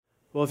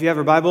Well, if you have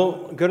your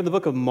Bible, go to the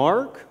book of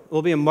Mark.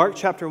 We'll be in Mark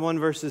chapter 1,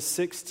 verses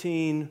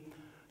 16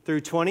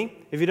 through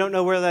 20. If you don't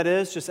know where that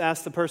is, just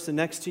ask the person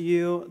next to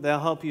you. They'll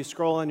help you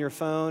scroll on your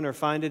phone or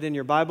find it in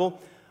your Bible.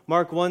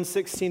 Mark 1,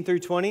 16 through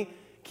 20.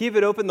 Keep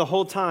it open the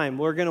whole time.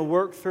 We're going to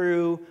work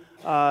through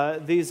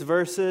these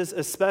verses,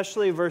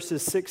 especially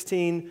verses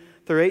 16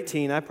 through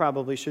 18. I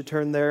probably should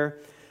turn there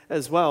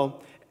as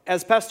well.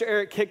 As Pastor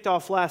Eric kicked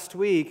off last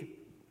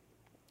week,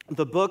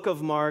 the book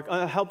of Mark,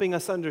 helping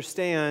us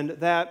understand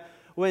that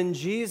when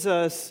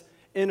Jesus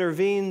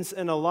intervenes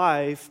in a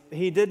life,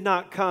 he did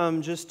not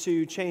come just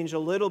to change a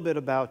little bit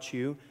about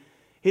you.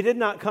 He did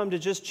not come to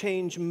just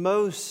change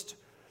most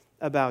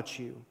about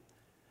you.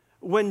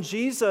 When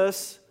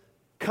Jesus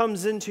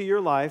comes into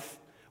your life,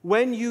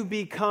 when you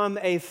become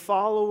a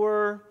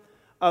follower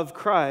of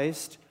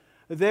Christ,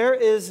 there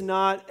is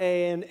not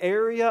an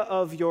area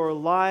of your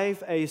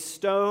life, a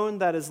stone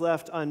that is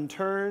left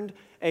unturned,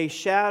 a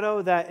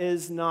shadow that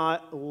is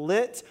not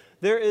lit.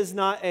 There is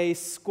not a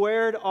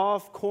squared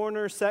off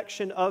corner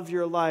section of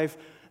your life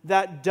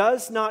that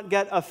does not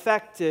get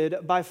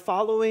affected by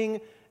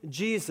following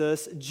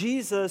Jesus.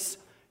 Jesus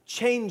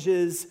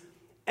changes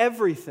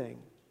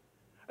everything.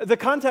 The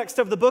context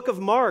of the book of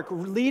Mark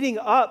leading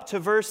up to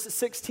verse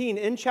 16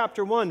 in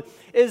chapter 1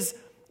 is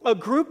a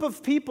group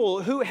of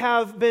people who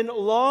have been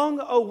long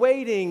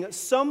awaiting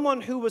someone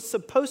who was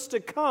supposed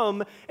to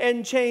come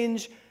and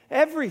change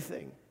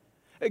everything.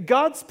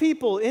 God's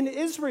people in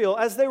Israel,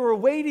 as they were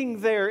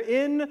waiting there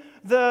in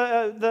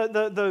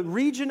the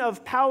region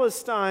of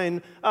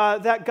Palestine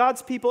that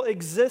God's people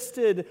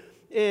existed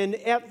in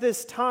at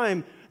this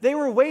time, they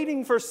were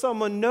waiting for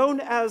someone known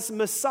as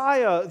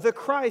Messiah, the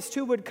Christ,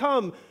 who would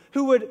come,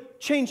 who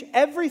would change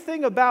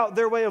everything about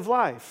their way of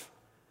life.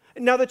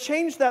 Now, the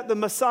change that the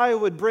Messiah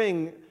would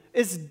bring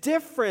is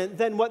different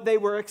than what they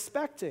were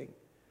expecting.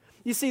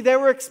 You see, they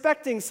were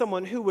expecting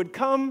someone who would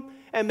come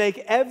and make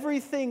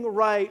everything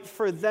right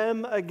for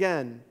them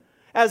again,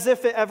 as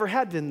if it ever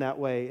had been that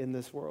way in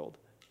this world.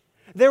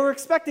 They were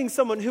expecting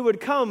someone who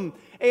would come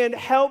and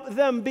help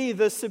them be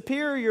the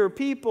superior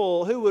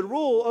people who would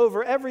rule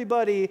over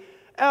everybody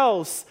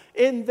else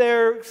in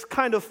their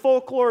kind of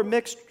folklore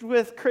mixed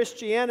with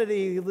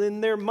Christianity,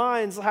 in their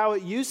minds how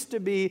it used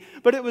to be,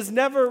 but it was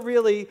never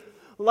really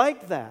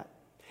like that.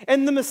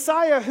 And the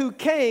Messiah who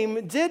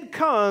came did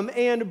come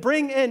and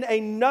bring in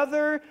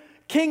another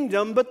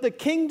kingdom, but the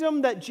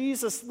kingdom that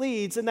Jesus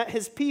leads and that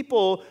his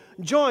people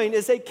join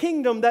is a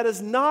kingdom that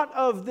is not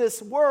of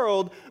this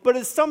world, but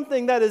is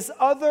something that is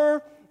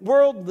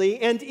otherworldly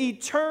and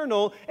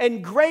eternal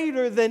and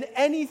greater than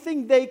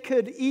anything they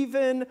could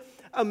even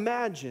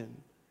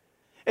imagine.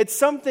 It's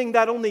something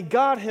that only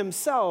God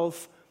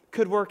himself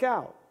could work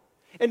out.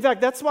 In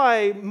fact, that's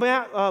why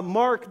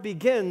Mark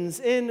begins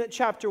in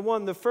chapter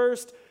 1, the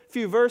first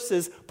few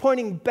verses,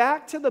 pointing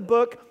back to the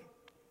book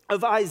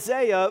of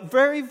Isaiah,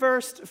 very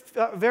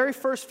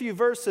first few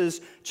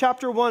verses,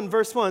 chapter 1,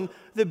 verse 1,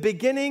 the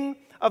beginning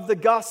of the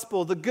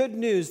gospel, the good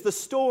news, the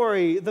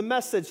story, the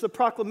message, the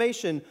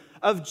proclamation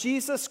of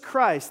Jesus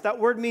Christ. That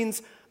word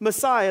means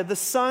Messiah, the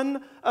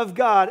Son of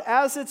God.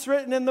 As it's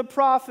written in the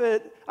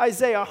prophet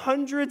Isaiah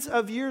hundreds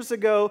of years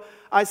ago,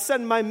 I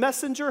send my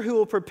messenger who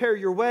will prepare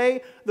your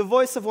way, the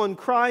voice of one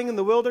crying in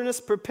the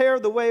wilderness, prepare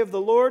the way of the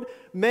Lord,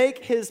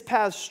 make his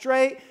path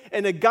straight.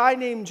 And a guy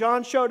named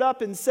John showed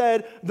up and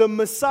said, the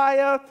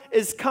Messiah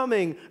is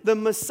coming. The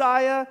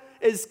Messiah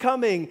is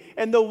coming.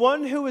 And the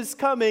one who is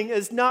coming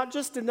is not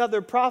just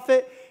another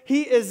prophet.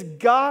 He is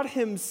God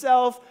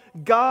himself,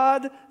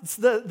 God,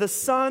 the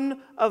Son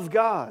of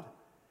God.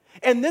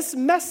 And this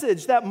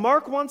message that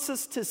Mark wants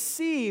us to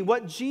see,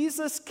 what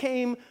Jesus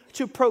came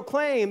to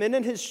proclaim, and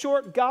in his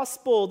short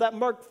gospel that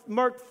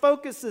Mark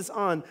focuses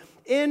on,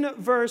 in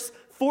verse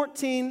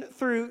 14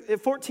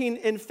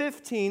 and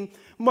 15,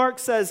 Mark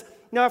says,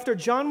 now after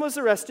John was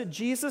arrested,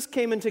 Jesus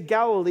came into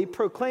Galilee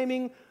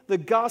proclaiming the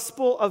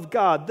gospel of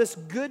God, this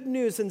good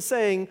news, and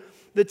saying,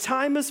 the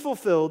time is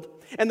fulfilled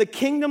and the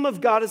kingdom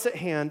of God is at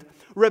hand.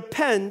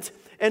 Repent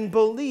and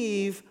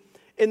believe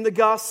in the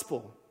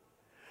gospel.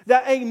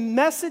 That a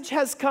message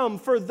has come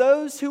for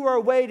those who are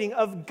waiting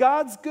of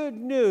God's good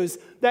news,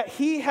 that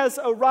he has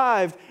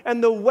arrived.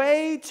 And the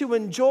way to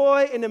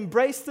enjoy and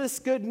embrace this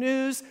good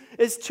news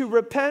is to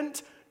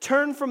repent,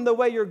 turn from the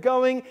way you're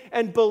going,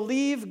 and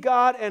believe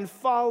God and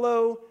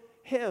follow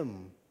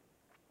him.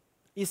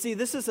 You see,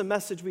 this is a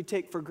message we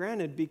take for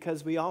granted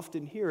because we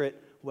often hear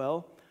it,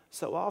 well,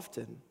 so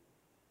often.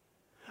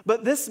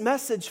 But this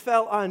message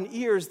fell on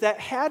ears that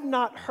had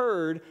not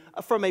heard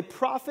from a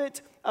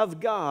prophet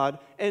of God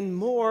in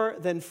more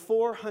than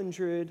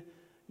 400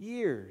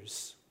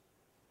 years.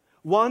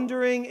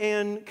 Wandering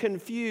and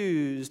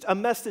confused, a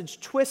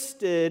message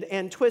twisted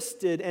and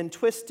twisted and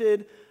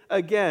twisted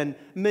again,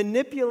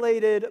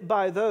 manipulated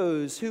by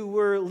those who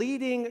were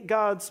leading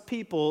God's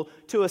people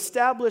to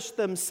establish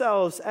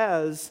themselves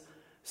as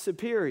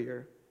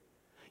superior.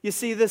 You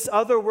see, this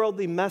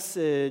otherworldly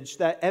message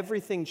that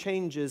everything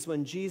changes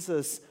when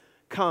Jesus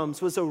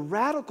comes was a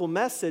radical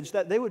message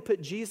that they would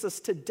put Jesus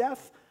to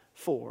death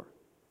for.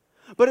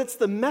 But it's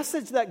the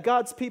message that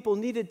God's people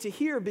needed to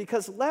hear,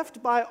 because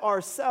left by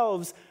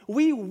ourselves,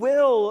 we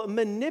will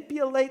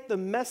manipulate the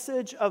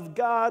message of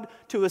God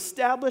to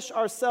establish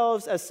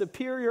ourselves as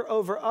superior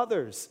over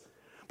others.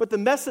 But the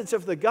message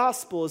of the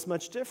gospel is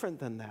much different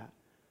than that.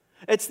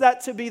 It's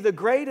that to be the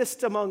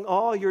greatest among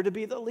all, you're to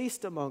be the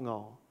least among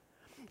all.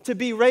 To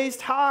be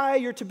raised high,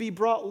 you're to be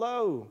brought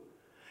low.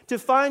 To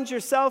find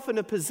yourself in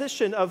a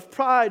position of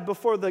pride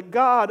before the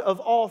God of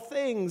all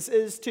things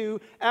is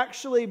to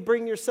actually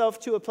bring yourself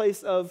to a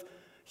place of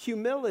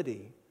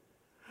humility.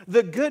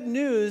 The good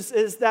news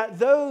is that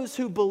those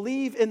who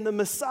believe in the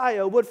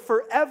Messiah would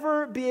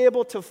forever be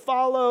able to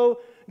follow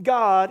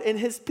God, and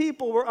his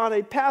people were on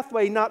a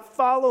pathway not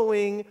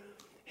following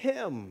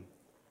him.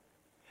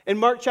 In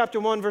Mark chapter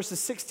 1, verses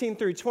 16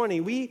 through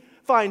 20, we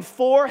find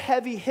four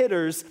heavy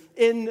hitters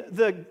in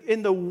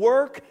the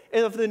work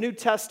of the New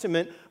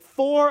Testament.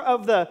 Four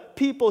of the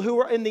people who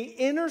were in the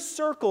inner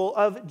circle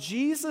of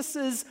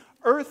Jesus'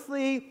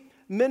 earthly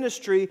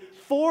ministry,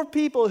 four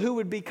people who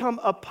would become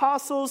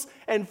apostles,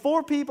 and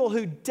four people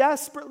who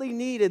desperately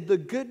needed the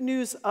good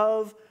news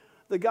of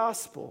the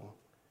gospel.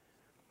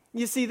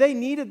 You see, they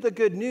needed the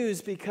good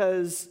news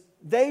because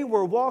they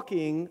were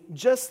walking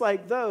just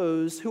like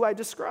those who I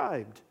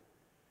described.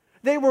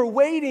 They were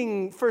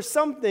waiting for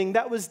something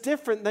that was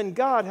different than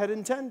God had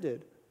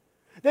intended.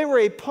 They were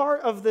a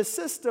part of the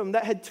system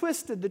that had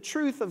twisted the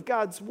truth of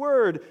God's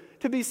word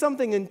to be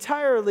something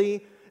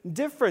entirely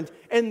different.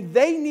 And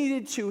they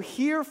needed to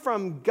hear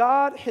from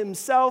God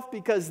himself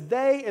because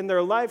they, in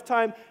their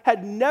lifetime,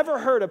 had never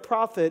heard a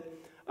prophet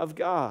of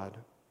God.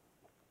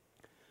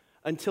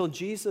 Until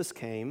Jesus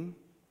came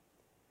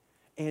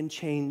and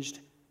changed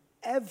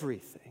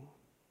everything.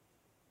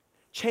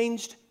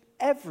 Changed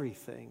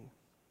everything.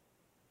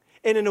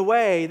 And in a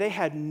way, they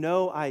had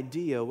no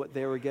idea what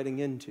they were getting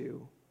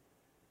into.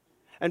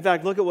 In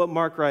fact, look at what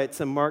Mark writes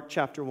in Mark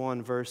chapter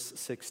 1, verse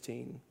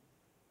 16.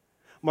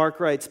 Mark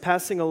writes,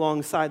 passing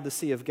alongside the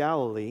Sea of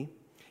Galilee,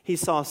 he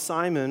saw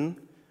Simon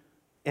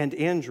and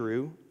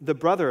Andrew, the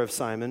brother of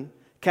Simon,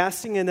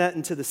 casting a net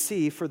into the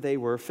sea, for they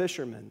were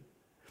fishermen.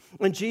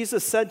 And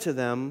Jesus said to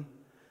them,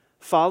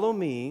 follow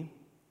me,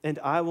 and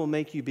I will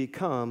make you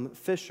become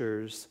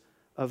fishers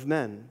of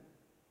men.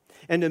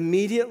 And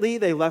immediately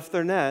they left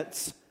their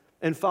nets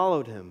and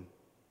followed him.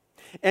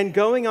 And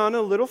going on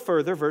a little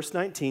further, verse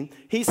 19,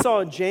 he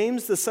saw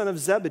James the son of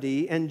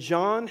Zebedee and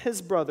John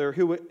his brother,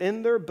 who were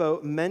in their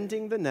boat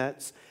mending the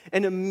nets.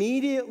 And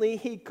immediately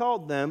he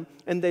called them,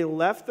 and they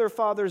left their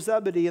father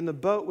Zebedee in the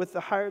boat with the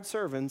hired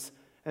servants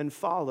and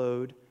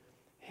followed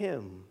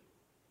him.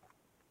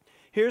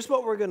 Here's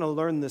what we're going to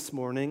learn this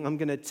morning. I'm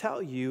going to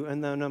tell you,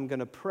 and then I'm going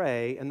to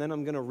pray, and then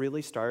I'm going to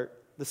really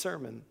start the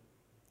sermon.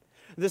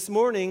 This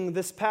morning,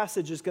 this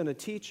passage is going to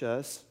teach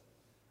us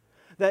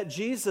that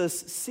Jesus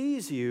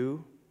sees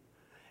you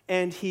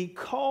and he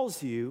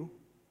calls you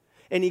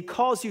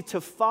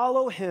to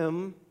follow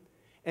him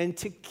and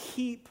to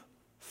keep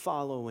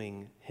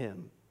following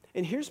him.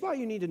 And here's why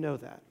you need to know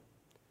that.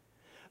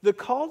 The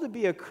call to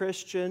be a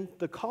Christian,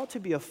 the call to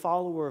be a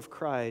follower of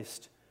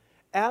Christ,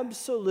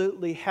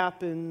 absolutely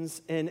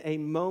happens in a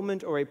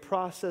moment or a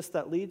process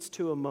that leads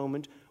to a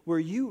moment where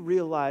you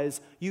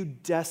realize you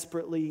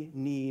desperately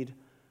need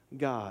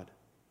God.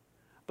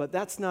 But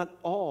that's not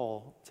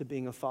all to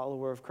being a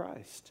follower of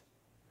Christ.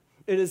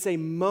 It is a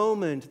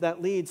moment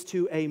that leads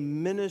to a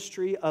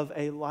ministry of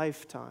a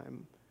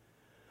lifetime.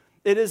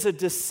 It is a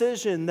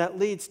decision that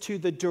leads to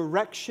the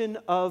direction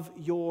of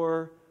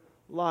your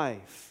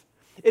life.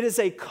 It is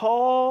a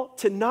call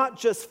to not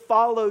just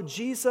follow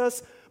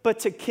Jesus, but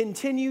to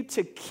continue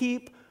to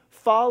keep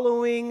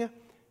following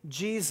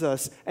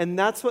Jesus. And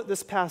that's what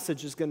this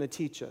passage is going to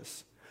teach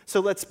us. So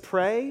let's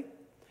pray.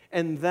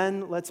 And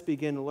then let's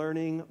begin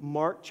learning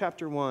Mark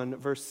chapter 1,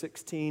 verse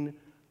 16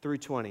 through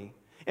 20.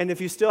 And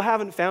if you still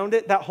haven't found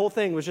it, that whole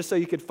thing was just so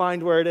you could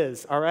find where it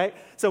is, all right?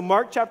 So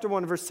Mark chapter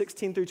 1, verse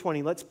 16 through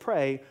 20. Let's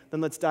pray, then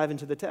let's dive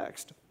into the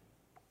text.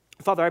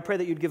 Father, I pray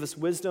that you'd give us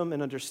wisdom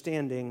and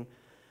understanding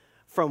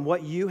from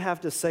what you have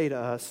to say to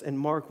us in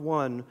Mark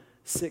 1,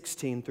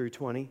 16 through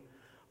 20.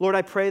 Lord,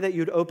 I pray that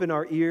you'd open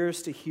our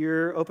ears to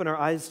hear, open our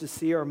eyes to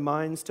see, our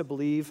minds to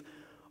believe,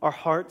 our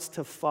hearts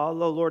to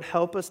follow. Lord,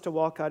 help us to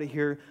walk out of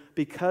here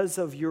because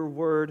of your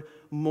word,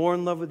 more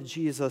in love with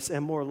Jesus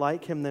and more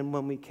like him than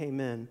when we came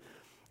in.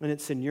 And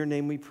it's in your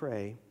name we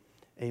pray.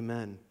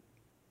 Amen.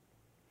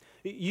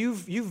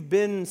 You've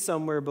been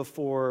somewhere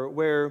before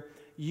where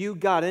you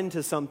got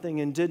into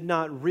something and did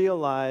not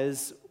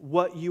realize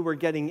what you were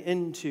getting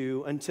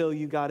into until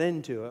you got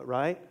into it,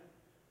 right?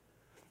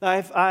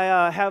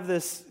 I have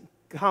this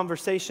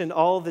conversation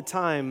all the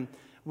time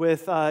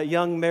with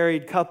young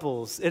married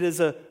couples. It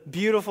is a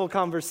beautiful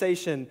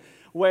conversation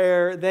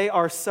where they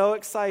are so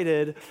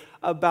excited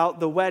about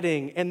the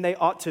wedding, and they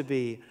ought to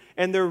be.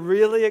 And they're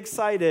really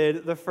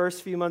excited the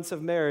first few months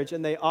of marriage,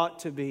 and they ought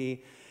to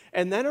be.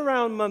 And then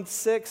around month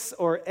 6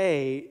 or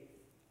 8,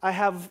 I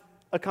have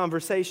a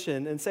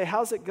conversation and say,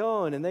 how's it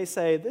going? And they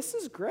say, this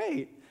is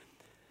great.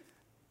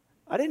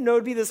 I didn't know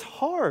it'd be this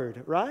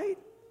hard, right?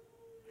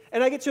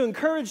 And I get to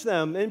encourage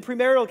them in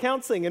premarital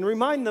counseling and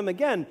remind them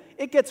again,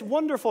 it gets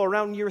wonderful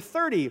around year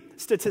 30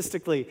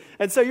 statistically.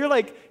 And so you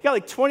got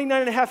like 29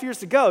 and a half years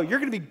to go. You're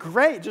going to be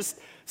great. Just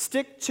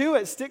stick to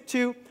it. Stick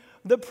to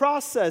the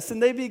process.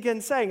 And they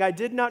begin saying, I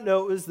did not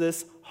know it was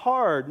this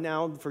hard.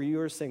 Now, for you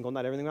who are single,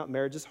 not everything about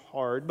marriage is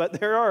hard, but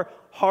there are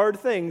hard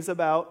things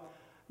about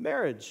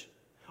marriage.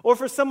 Or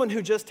for someone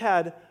who just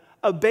had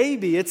a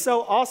baby, it's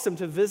so awesome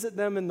to visit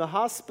them in the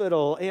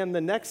hospital, and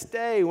the next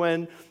day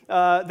when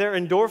their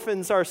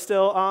endorphins are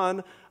still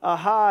on a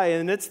high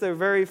and it's their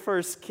very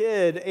first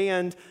kid,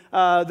 and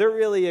they're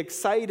really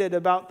excited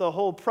about the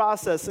whole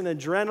process, and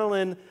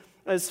adrenaline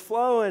is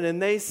flowing,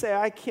 and they say,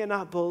 I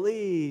cannot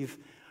believe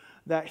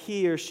that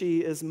he or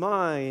she is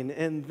mine.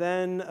 And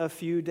then a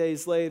few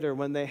days later,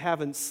 when they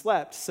haven't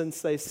slept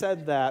since they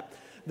said that,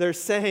 they're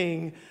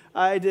saying,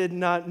 I did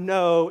not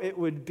know it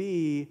would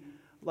be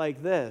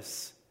like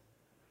this.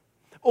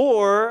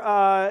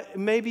 Or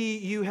maybe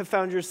you have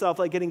found yourself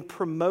like getting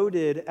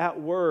promoted at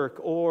work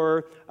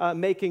or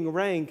making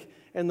rank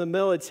in the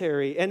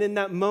military. And in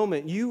that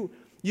moment,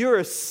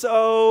 you're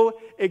so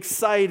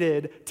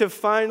excited to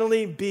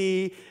finally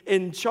be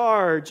in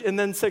charge. And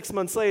then 6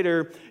 months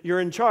later,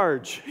 you're in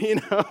charge.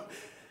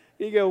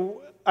 You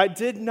go, I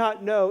did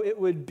not know it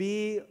would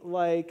be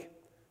like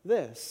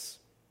this.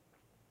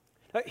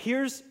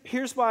 Here's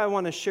why I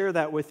want to share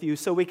that with you,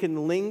 so we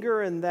can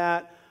linger in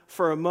that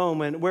for a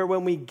moment, where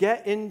when we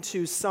get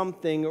into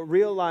something,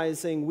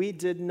 realizing we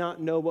did not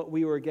know what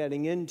we were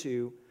getting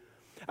into,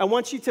 I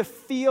want you to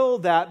feel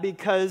that,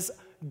 because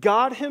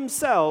God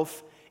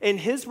himself, in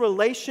his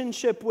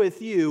relationship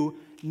with you,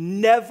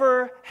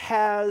 never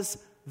has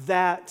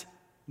that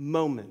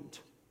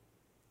moment.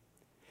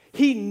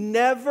 He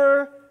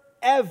never,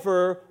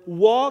 ever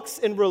walks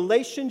in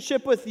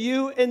relationship with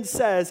you and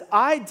says,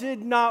 I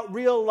did not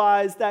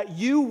realize that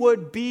you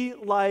would be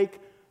like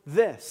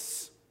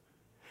this.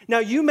 Now,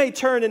 you may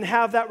turn and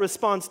have that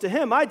response to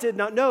him. I did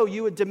not know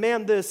you would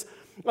demand this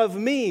of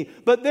me.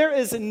 But there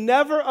is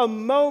never a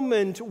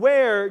moment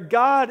where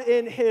God,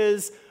 in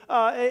his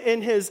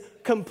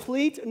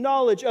complete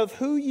knowledge of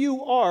who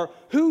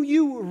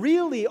you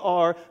really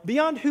are,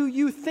 beyond who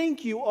you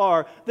think you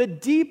are, the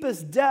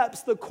deepest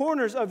depths, the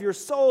corners of your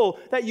soul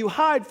that you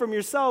hide from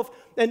yourself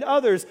and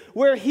others,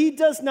 where he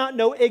does not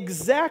know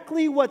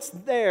exactly what's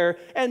there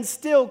and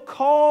still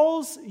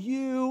calls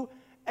you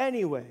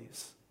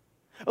anyways.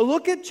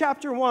 Look at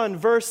chapter 1,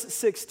 verse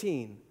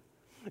 16.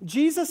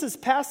 Jesus is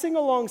passing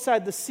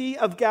alongside the Sea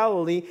of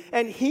Galilee,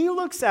 and he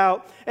looks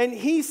out and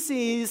he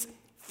sees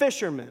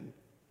fishermen.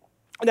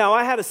 Now,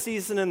 I had a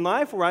season in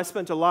life where I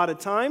spent a lot of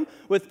time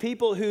with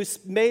people who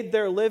made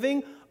their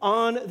living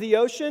on the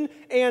ocean,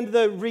 and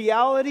the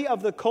reality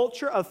of the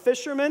culture of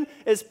fishermen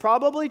is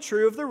probably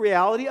true of the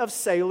reality of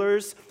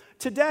sailors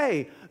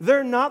today.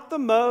 They're not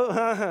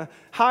the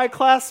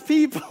high-class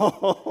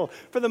people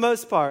for the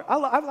most part.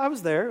 I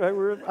was there.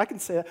 Right? I can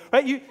say that.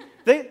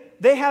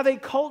 Right? They have a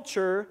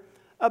culture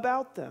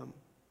about them.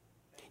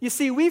 You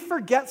see, we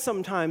forget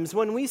sometimes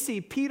when we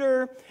see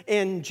Peter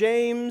and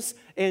James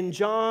and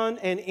John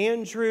and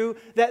Andrew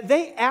that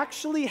they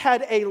actually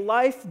had a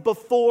life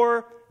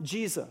before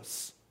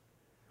Jesus.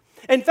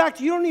 In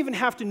fact, you don't even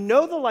have to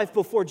know the life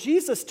before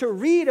Jesus to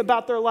read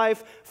about their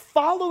life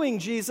following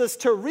Jesus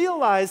to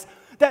realize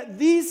that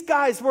these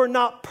guys were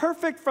not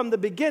perfect from the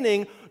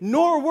beginning,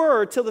 nor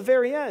were till the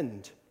very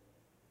end.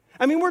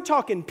 I mean, we're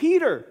talking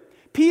Peter,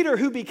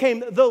 who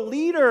became the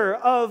leader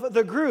of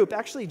the group.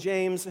 Actually,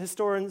 James,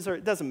 historians,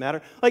 it doesn't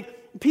matter.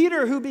 Like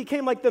Peter, who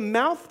became like the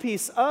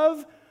mouthpiece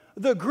of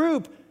the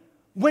group.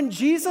 When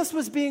Jesus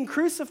was being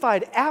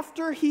crucified,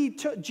 after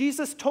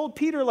Jesus told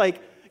Peter,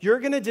 like, you're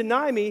going to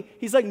deny me,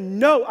 he's like,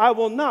 no, I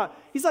will not.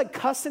 He's like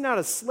cussing out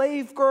a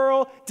slave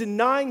girl,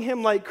 denying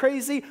him like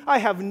crazy. I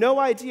have no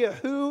idea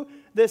who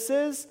this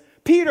is.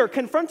 Peter,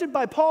 confronted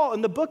by Paul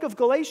in the book of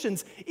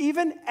Galatians,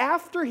 even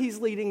after he's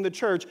leading the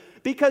church,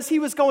 because he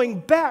was going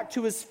back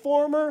to his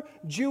former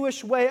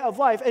Jewish way of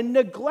life and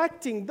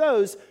neglecting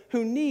those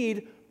who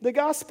need the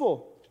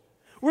gospel.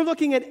 We're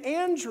looking at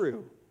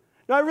Andrew.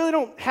 Now, I really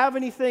don't have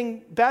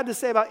anything bad to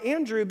say about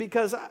Andrew,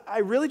 because I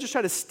really just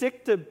try to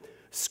stick to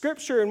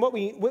Scripture and what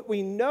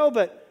we know.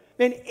 But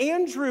man,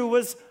 Andrew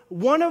was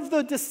one of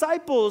the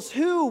disciples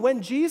who,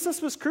 when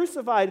Jesus was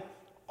crucified,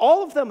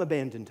 all of them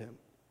abandoned him.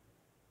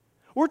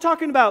 We're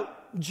talking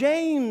about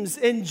James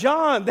and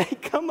John. They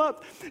come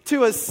up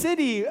to a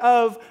city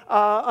of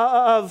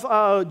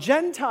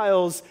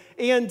Gentiles,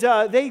 and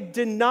they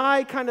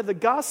deny kind of the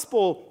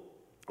gospel,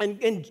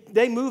 and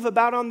they move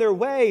about on their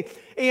way.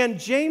 And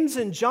James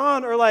and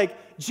John are like,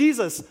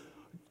 Jesus.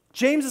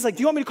 James is like,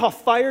 do you want me to call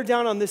fire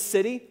down on this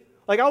city?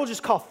 Like, I will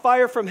just call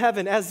fire from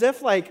heaven, as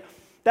if like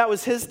that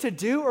was his to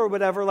do or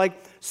whatever. Like,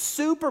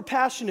 super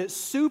passionate,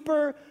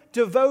 super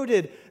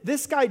devoted.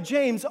 This guy,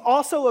 James,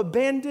 also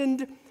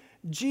abandoned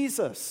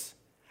Jesus.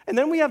 And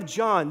then we have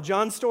John.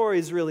 John's story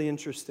is really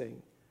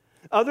interesting.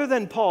 Other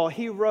than Paul,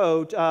 he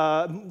wrote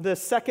the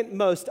second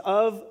most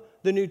of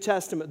the New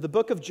Testament, the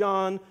book of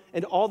John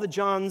and all the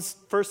Johns,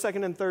 1st,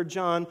 2nd, and 3rd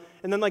John,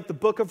 and then like the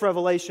book of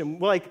Revelation.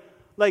 Like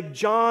like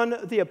John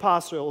the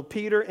Apostle,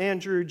 Peter,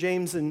 Andrew,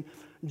 James, and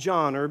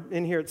John, or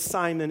in here it's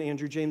Simon,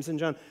 Andrew, James, and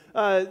John.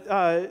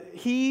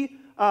 He,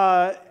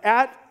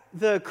 at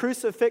the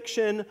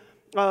crucifixion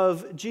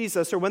of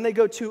Jesus, or when they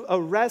go to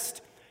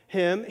arrest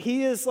him,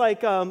 he is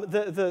like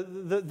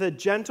the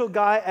gentle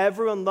guy.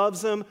 Everyone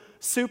loves him,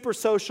 super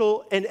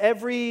social. In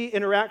every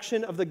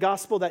interaction of the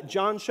gospel that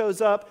John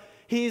shows up,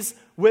 he's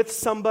with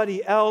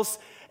somebody else.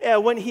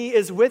 When he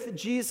is with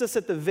Jesus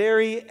at the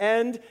very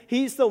end,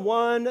 he's the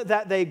one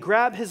that they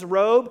grab his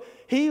robe.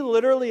 He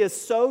literally is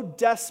so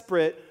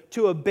desperate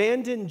to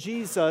abandon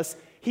Jesus,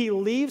 he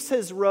leaves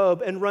his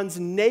robe and runs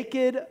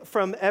naked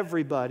from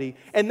everybody,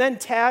 and then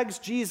tags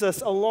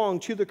Jesus along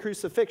to the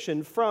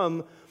crucifixion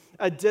from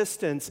a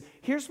distance.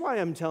 Here's why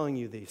I'm telling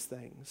you these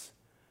things.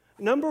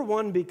 Number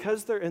one,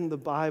 because they're in the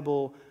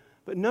Bible.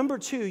 But number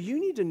two, you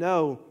need to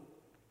know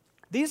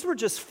these were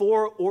just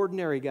four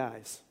ordinary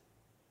guys.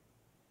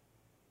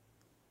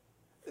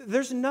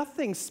 There's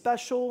nothing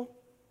special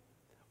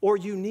or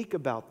unique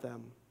about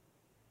them.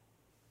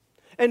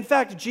 In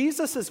fact,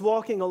 Jesus is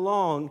walking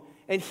along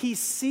and he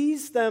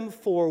sees them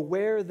for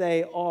where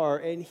they are,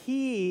 and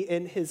he,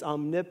 in his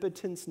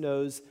omnipotence,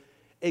 knows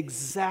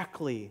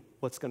exactly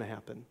what's going to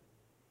happen.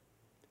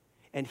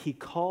 And he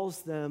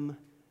calls them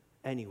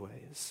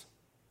anyways.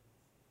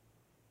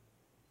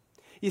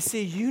 You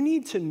see, you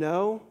need to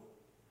know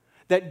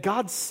that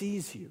God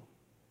sees you.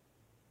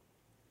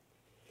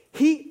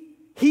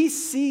 He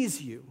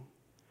sees you.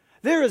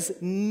 There is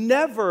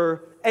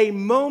never a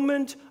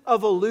moment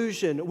of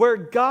illusion where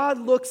God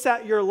looks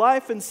at your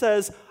life and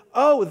says,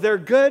 oh, they're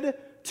good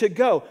to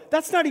go.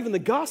 That's not even the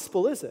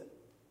gospel, is it?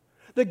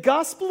 The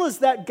gospel is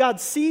that God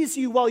sees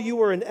you while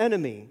you are an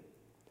enemy.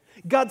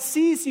 God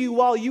sees you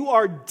while you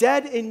are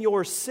dead in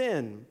your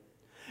sin.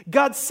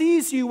 God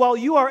sees you while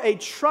you are a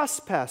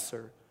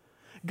trespasser.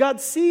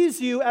 God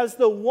sees you as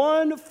the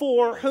one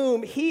for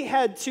whom he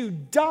had to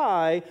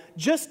die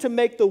just to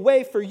make the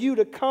way for you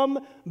to come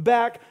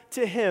back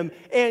to him.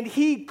 And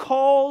he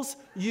calls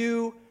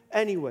you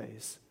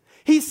anyways.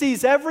 He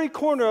sees every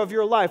corner of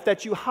your life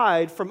that you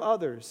hide from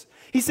others.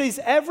 He sees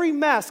every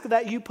mask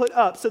that you put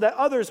up so that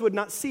others would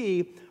not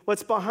see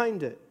what's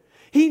behind it.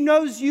 He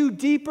knows you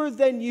deeper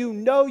than you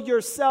know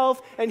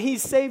yourself, and he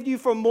saved you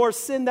from more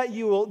sin than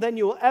you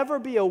will ever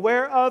be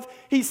aware of.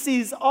 He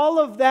sees all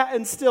of that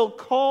and still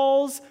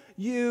calls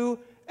you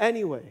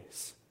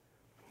anyways.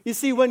 You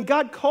see, when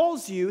God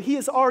calls you, he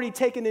has already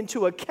taken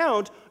into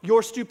account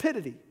your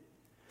stupidity.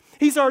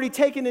 He's already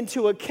taken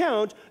into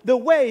account the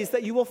ways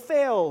that you will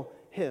fail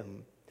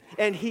him.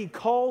 And he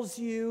calls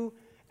you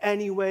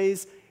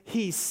anyways.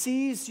 He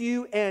sees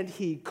you and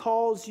he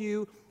calls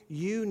you.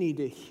 You need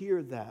to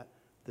hear that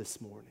this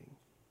morning.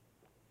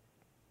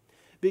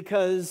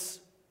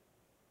 Because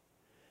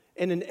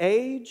in an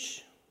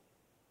age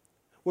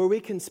where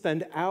we can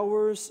spend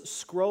hours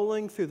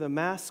scrolling through the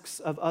masks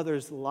of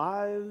others'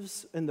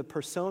 lives and the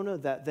persona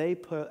that they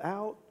put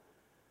out,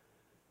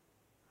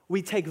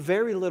 we take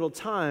very little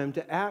time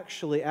to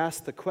actually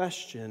ask the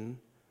question,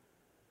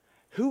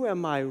 who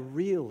am I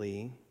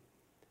really,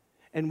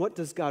 and what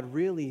does God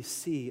really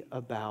see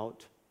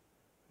about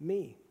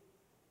me?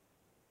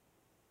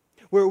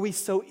 Where we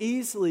so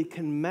easily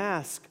can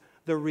mask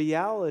the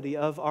reality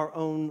of our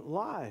own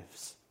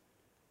lives.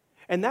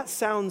 And that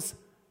sounds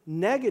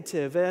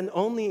negative and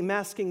only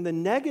masking the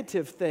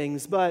negative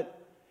things,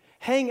 but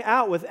hang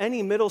out with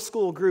any middle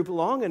school group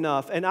long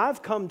enough, and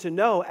I've come to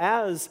know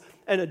as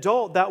an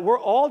adult that we're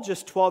all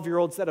just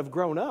 12-year-olds that have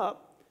grown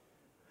up.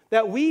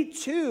 That we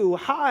too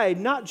hide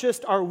not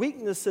just our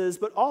weaknesses,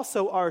 but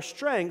also our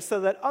strengths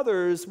so that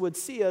others would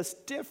see us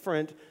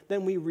different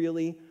than we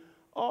really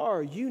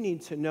are. You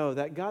need to know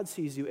that God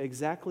sees you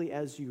exactly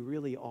as you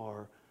really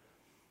are,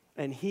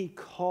 and he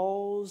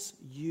calls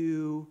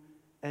you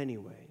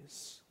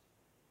anyways.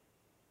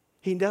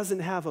 He doesn't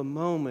have a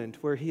moment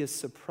where he is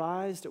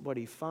surprised at what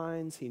he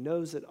finds. He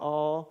knows it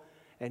all,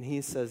 and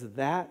he says,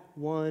 that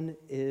one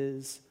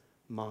is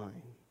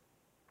mine.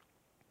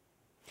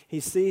 He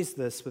sees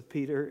this with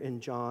Peter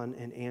and John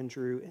and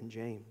Andrew and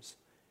James.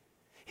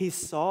 He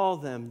saw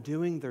them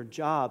doing their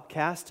job,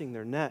 casting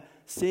their net,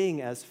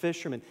 seeing as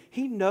fishermen.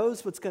 He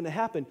knows what's going to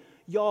happen.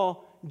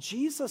 Y'all,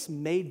 Jesus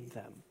made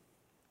them.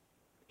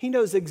 He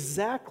knows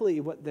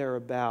exactly what they're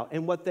about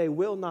and what they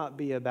will not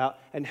be about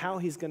and how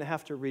he's going to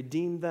have to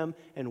redeem them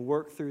and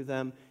work through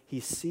them.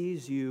 He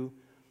sees you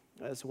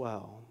as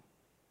well.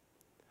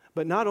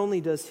 But not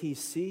only does he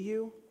see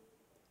you,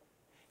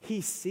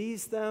 he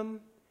sees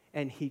them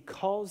and he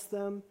calls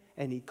them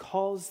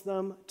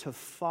to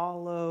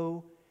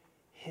follow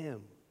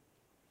him.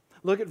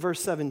 Look at verse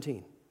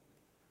 17.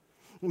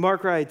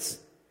 Mark writes,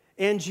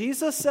 and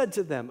Jesus said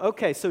to them,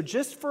 okay, so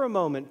just for a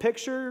moment,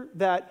 picture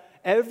that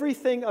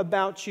everything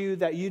about you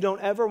that you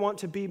don't ever want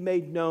to be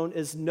made known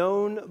is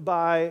known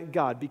by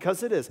God,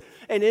 because it is.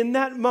 And in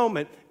that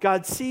moment,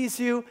 God sees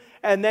you,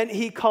 and then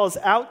he calls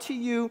out to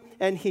you,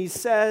 and he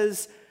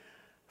says,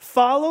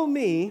 follow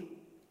me,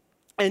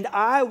 and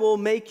I will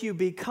make you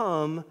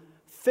become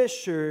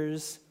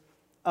fishers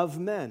of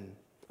men.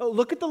 Oh,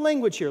 look at the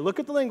language here. Look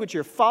at the language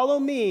here. Follow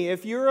me.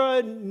 If you're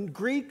a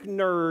Greek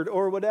nerd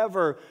or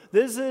whatever,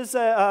 this is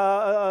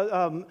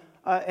an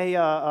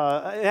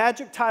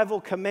adjectival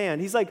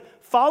command. He's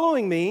like,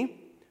 following me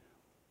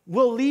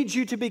will lead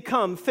you to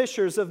become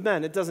fishers of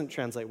men. It doesn't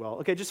translate well.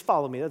 Okay, just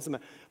follow me. That's the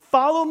matter.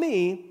 Follow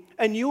me,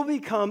 and you will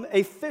become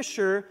a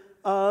fisher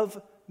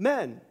of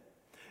men.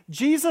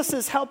 Jesus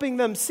is helping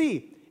them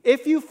see,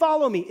 if you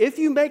follow me, if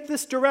you make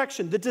this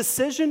direction, the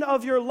decision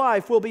of your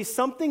life will be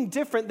something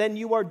different than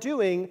you are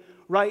doing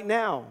right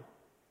now.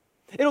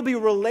 It'll be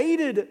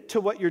related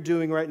to what you're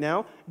doing right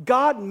now.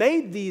 God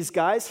made these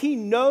guys. He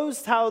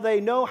knows how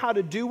they know how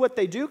to do what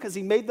they do because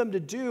he made them to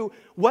do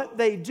what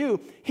they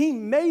do. He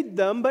made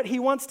them, but he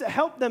wants to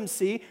help them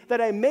see that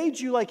I made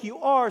you like you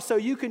are so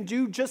you can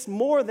do just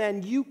more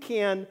than you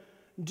can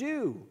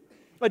do.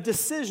 A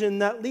decision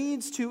that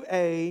leads to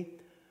a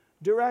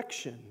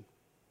direction.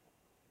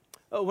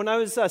 When I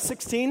was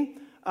 16,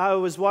 I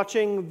was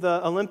watching the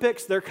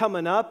Olympics. They're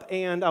coming up,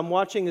 and I'm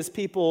watching as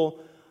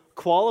people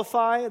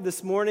qualify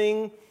this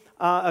morning.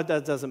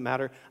 That doesn't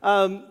matter.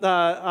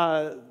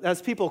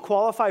 As people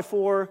qualify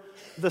for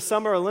the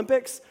Summer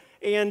Olympics,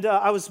 and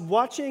I was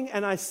watching,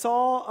 and I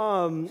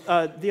saw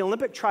the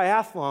Olympic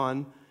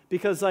triathlon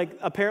because,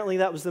 apparently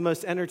that was the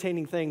most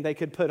entertaining thing they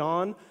could put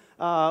on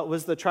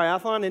was the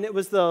triathlon, and it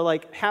was the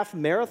half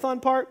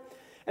marathon part.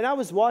 And I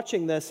was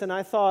watching this, and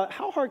I thought,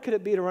 how hard could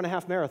it be to run a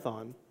half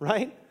marathon,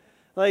 right?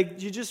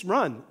 You just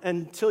run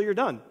until you're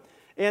done.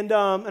 And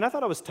I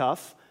thought I was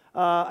tough.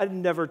 I'd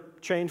never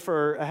trained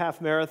for a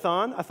half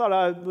marathon. I thought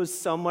I was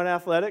somewhat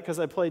athletic because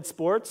I played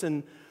sports.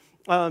 And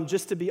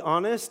just to be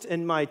honest,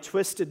 in my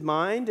twisted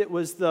mind, it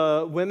was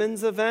the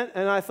women's event,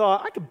 and I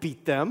thought I could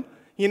beat them,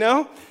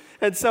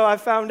 And so I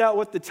found out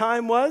what the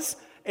time was,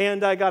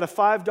 and I got a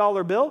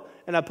 $5 bill,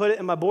 and I put it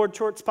in my board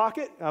shorts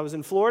pocket. I was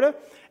in Florida,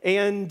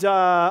 and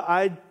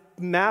I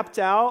mapped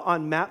out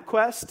on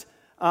MapQuest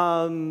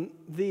a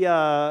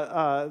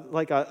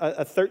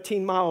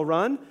 13-mile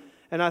run,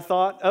 and I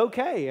thought,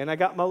 okay, and I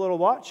got my little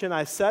watch, and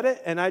I set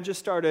it, and I just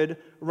started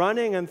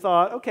running and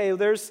thought, okay,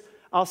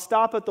 I'll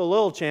stop at the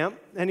Lil Champ.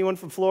 Anyone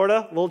from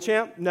Florida? Lil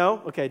Champ?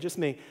 No? Okay, just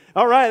me.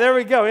 All right, there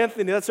we go,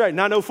 Anthony, that's right,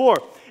 9:04.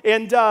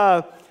 And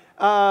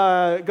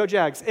go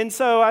Jags. And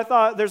so I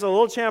thought, there's a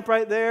Lil Champ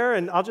right there,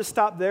 and I'll just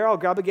stop there. I'll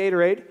grab a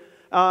Gatorade.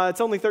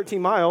 It's only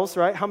 13 miles,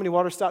 right? How many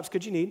water stops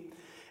could you need?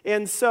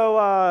 And so,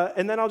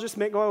 and then I'll just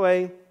make my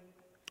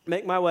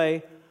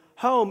way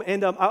home.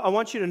 And I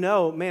want you to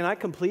know, man, I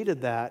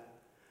completed that.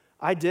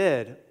 I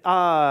did.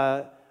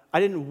 I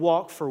didn't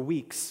walk for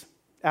weeks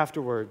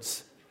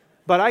afterwards,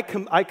 but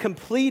I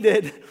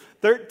completed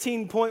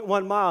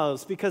 13.1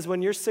 miles because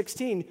when you're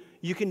 16,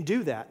 you can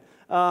do that.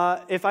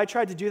 If I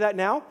tried to do that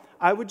now,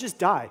 I would just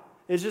die.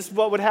 It's just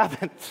what would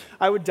happen.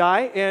 I would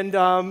die, and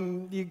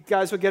you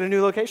guys would get a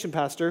new location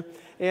pastor,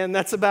 and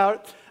that's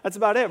about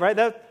it, right?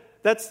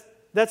 That's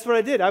what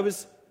I did.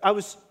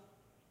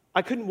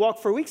 I couldn't walk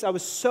for weeks. I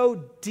was so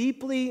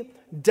deeply,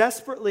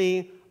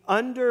 desperately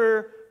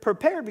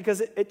underprepared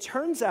because it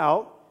turns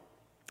out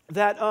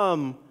that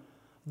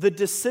the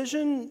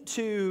decision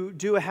to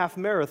do a half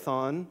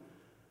marathon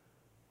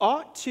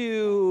ought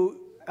to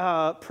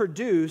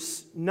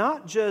produce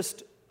not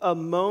just a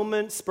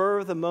moment, spur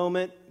of the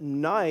moment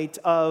night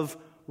of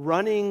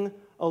running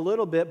a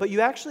little bit, but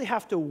you actually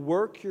have to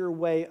work your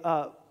way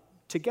up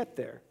to get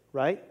there,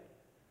 right?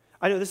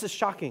 I know this is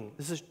shocking.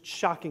 This is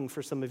shocking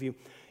for some of you.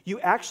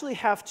 You actually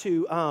have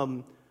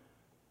to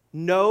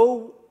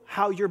know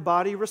how your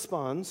body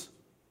responds.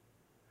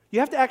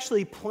 You have to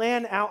actually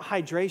plan out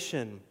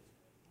hydration.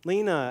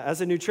 Lena,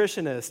 as a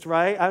nutritionist,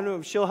 right? I don't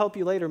know, she'll help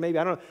you later, maybe.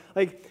 I don't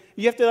know.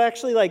 You have to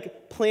actually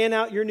plan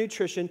out your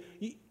nutrition.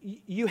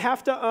 You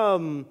have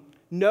to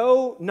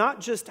know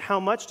not just how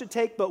much to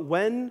take, but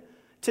when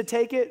to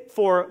take it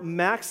for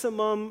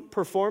maximum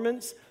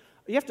performance.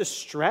 You have to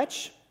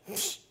stretch.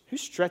 Who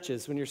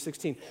stretches when you're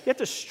 16? You have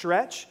to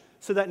stretch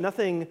so that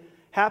nothing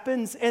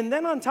happens. And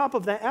then on top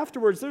of that,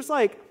 afterwards, there's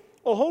a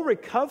whole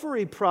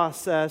recovery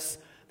process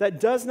that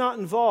does not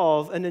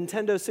involve a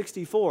Nintendo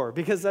 64,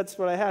 because that's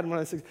what I had when I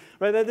was 16,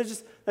 right?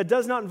 That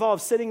does not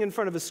involve sitting in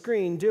front of a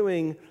screen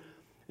doing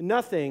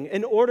nothing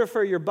in order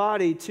for your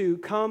body to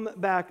come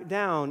back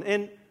down.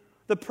 And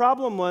the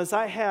problem was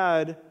I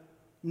had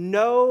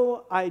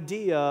no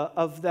idea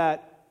of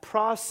that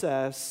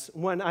process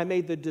when I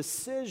made the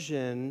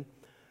decision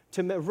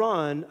to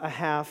run a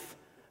half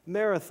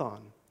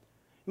marathon.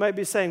 You might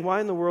be saying,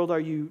 why in the world are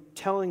you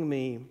telling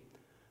me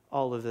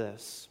all of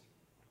this?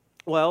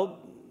 Well,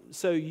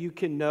 so you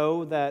can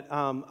know that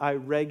I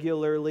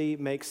regularly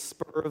make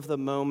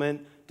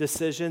spur-of-the-moment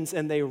decisions,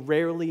 and they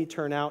rarely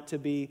turn out to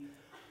be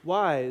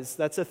wise.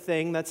 That's a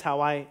thing. That's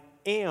how I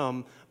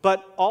am.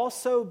 But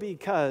also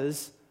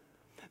because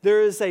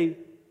there is an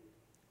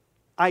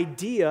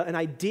idea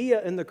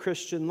in the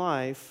Christian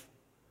life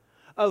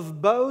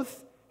of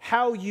both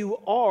how you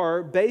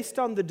are based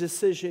on the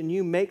decision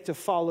you make to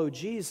follow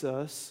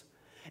Jesus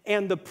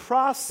and the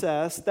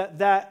process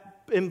that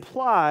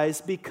implies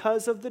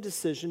because of the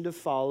decision to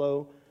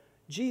follow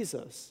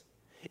Jesus.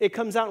 It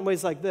comes out in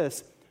ways like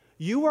this.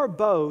 You are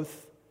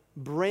both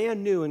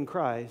brand new in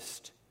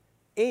Christ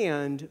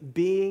and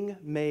being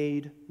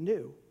made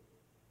new.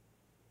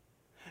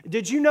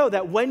 Did you know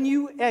that when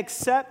you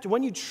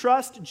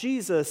trust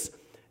Jesus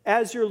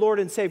as your Lord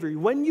and Savior,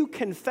 when you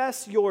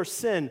confess your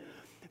sin,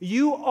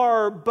 you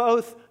are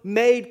both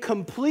made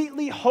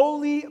completely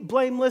holy,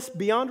 blameless,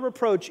 beyond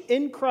reproach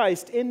in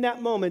Christ in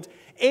that moment,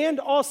 and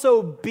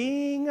also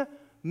being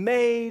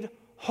made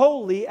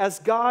holy as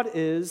God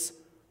is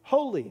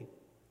holy.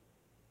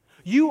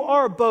 You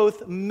are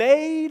both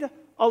made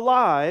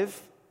alive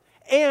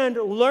and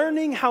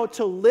learning how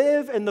to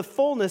live in the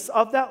fullness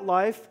of that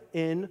life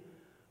in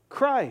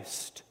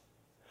Christ.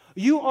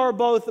 You are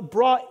both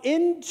brought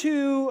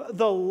into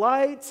the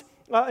light,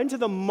 into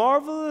the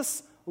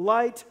marvelous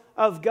light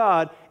of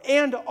God,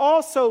 and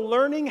also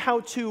learning how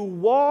to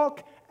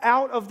walk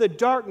out of the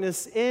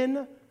darkness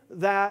in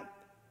that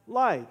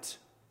light.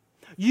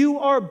 You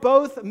are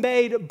both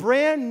made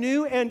brand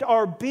new and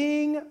are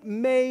being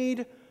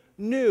made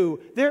new.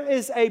 There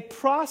is a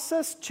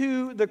process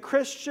to the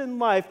Christian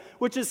life,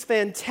 which is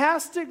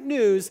fantastic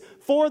news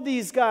for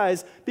these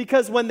guys,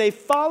 because when they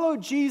follow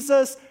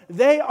Jesus,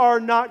 they are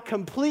not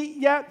complete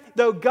yet,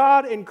 though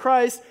God in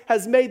Christ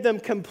has made them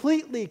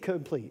completely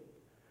complete.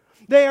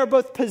 They are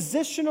both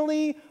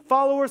positionally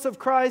followers of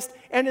Christ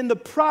and in the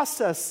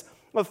process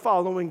of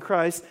following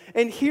Christ.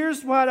 And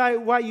here's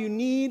why you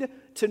need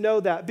to know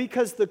that.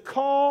 Because the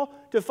call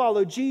to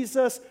follow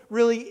Jesus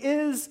really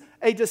is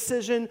a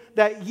decision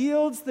that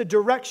yields the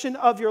direction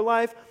of your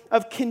life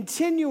of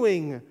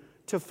continuing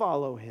to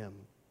follow Him.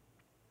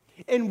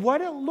 And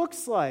what it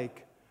looks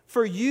like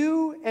for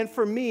you and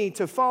for me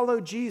to follow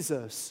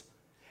Jesus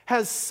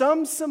has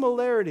some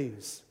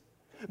similarities.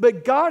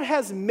 But God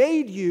has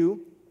made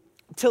you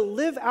to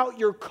live out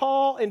your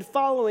call in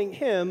following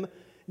Him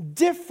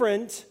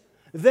different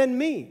than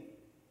me.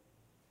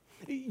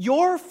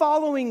 Your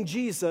following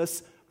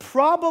Jesus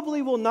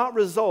probably will not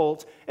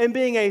result in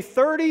being a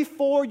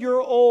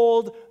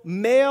 34-year-old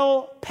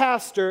male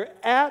pastor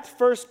at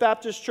First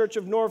Baptist Church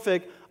of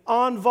Norfolk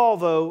on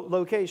Volvo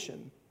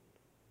location.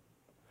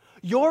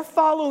 Your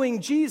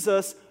following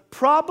Jesus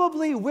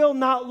probably will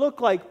not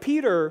look like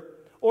Peter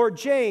or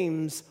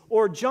James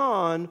or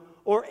John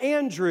or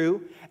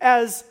Andrew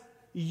as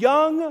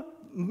young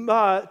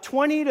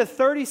 20 to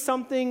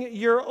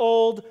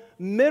 30-something-year-old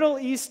Middle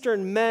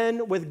Eastern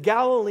men with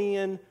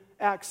Galilean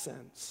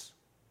accents.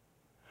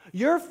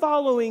 Your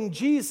following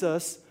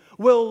Jesus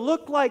will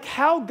look like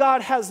how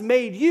God has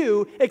made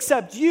you,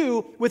 except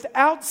you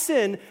without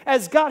sin,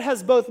 as God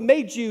has both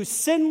made you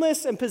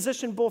sinless and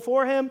positioned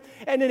before Him,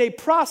 and in a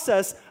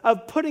process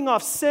of putting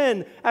off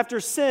sin after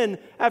sin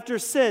after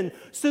sin,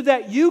 so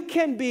that you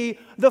can be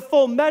the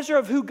full measure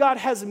of who God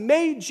has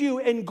made you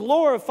in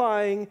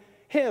glorifying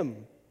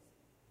Him.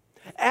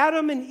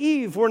 Adam and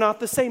Eve were not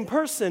the same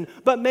person,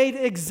 but made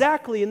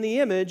exactly in the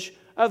image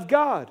of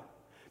God.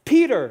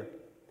 Peter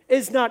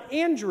is not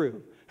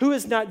Andrew, who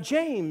is not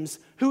James,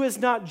 who is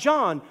not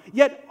John,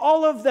 yet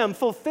all of them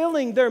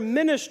fulfilling their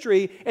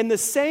ministry in the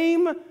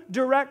same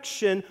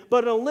direction,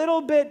 but a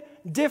little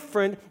bit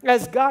different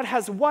as God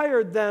has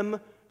wired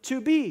them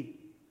to be.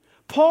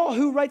 Paul,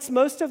 who writes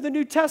most of the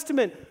New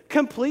Testament,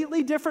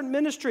 completely different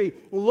ministry,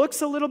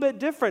 looks a little bit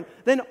different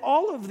than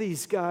all of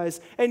these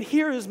guys. And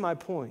here is my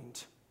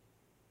point.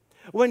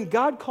 When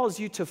God calls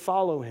you to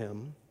follow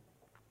Him,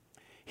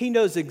 He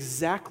knows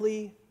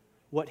exactly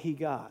what He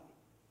got.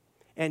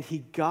 And He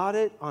got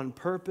it on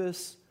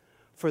purpose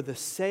for the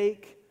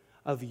sake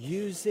of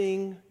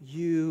using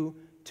you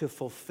to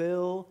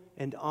fulfill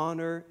and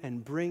honor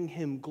and bring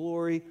Him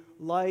glory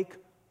like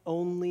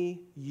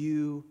only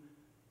you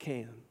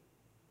can.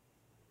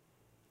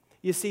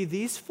 You see,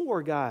 these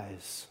four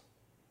guys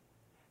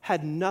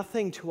had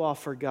nothing to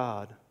offer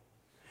God,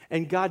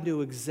 and God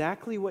knew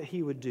exactly what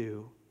He would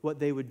do, what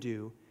they would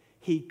do.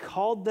 He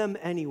called them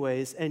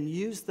anyways and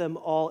used them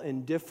all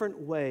in different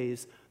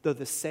ways, though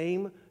the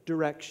same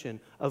direction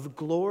of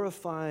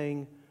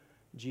glorifying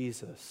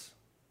Jesus.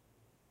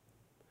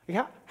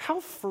 How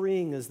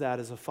freeing is that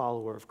as a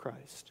follower of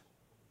Christ?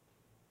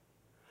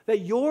 That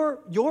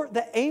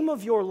the aim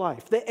of your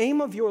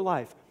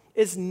life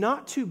is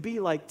not to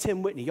be like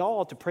Tim Whitney. Y'all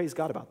ought to praise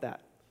God about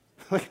that.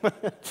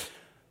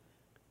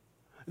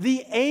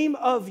 The aim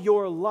of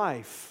your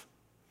life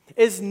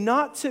is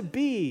not to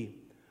be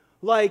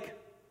like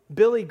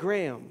Billy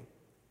Graham.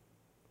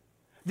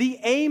 The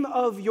aim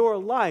of your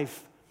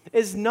life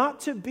is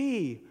not to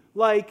be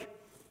like,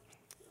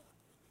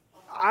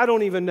 I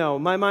don't even know,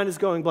 my mind is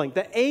going blank.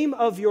 The aim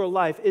of your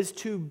life is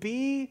to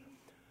be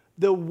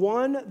the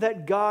one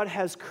that God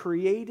has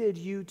created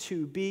you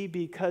to be,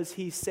 because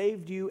He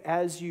saved you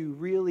as you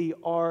really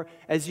are,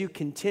 as you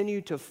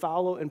continue to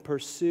follow and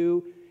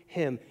pursue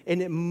Him.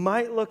 And it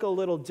might look a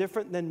little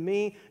different than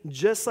me,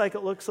 just like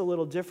it looks a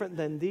little different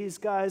than these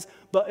guys,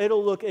 but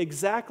it'll look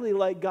exactly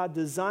like God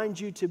designed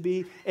you to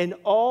be in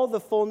all the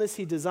fullness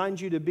He designed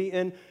you to be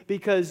in,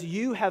 because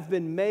you have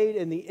been made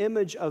in the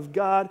image of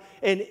God.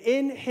 And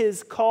in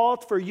His call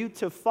for you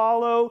to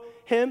follow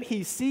Him,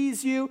 He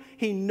sees you,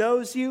 He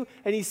knows you,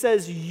 and He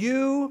says,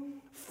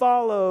 you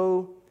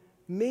follow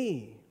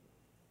me.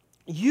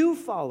 You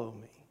follow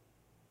me.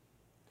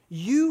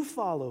 You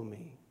follow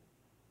me.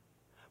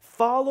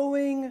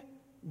 Following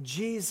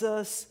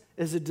Jesus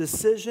is a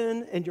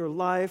decision in your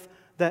life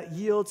that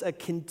yields a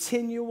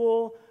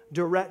continual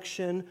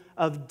direction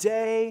of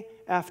day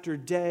after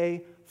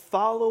day,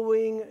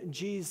 following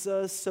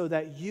Jesus so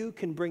that you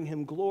can bring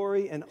him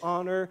glory and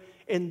honor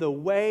in the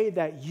way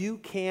that you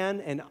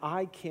can and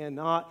I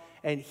cannot,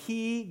 and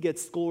he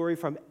gets glory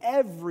from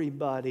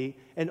everybody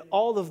in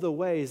all of the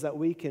ways that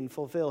we can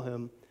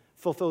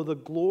fulfill the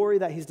glory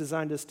that he's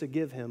designed us to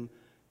give him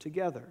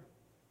together.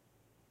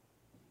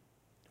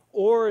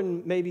 Or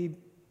in maybe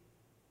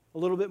a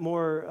little bit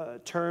more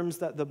terms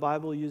that the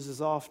Bible uses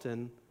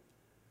often,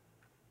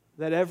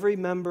 that every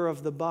member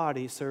of the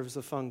body serves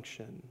a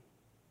function.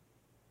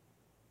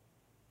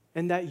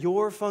 And that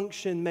your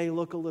function may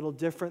look a little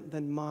different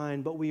than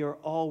mine, but we are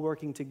all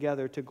working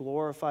together to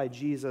glorify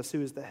Jesus,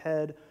 who is the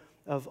head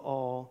of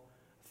all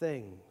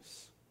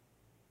things.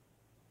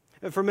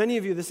 And for many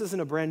of you, this isn't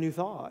a brand new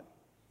thought.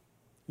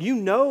 You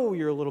know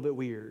you're a little bit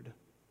weird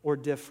or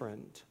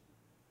different.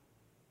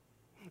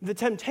 The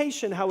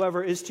temptation,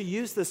 however, is to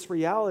use this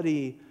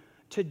reality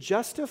to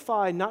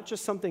justify not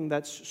just something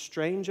that's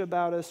strange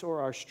about us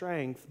or our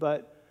strength,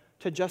 but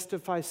to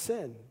justify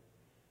sin.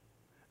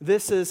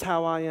 This is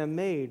how I am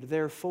made,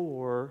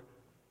 therefore,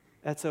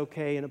 that's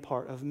okay and a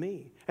part of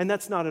me. And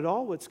that's not at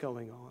all what's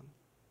going on.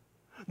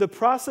 The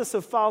process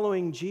of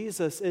following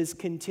Jesus is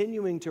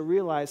continuing to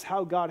realize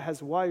how God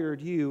has wired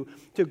you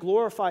to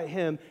glorify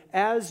him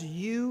as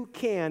you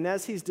can,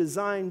 as he's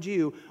designed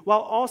you,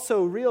 while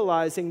also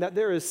realizing that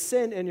there is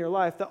sin in your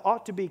life that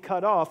ought to be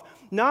cut off,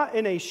 not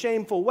in a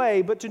shameful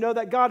way, but to know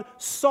that God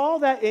saw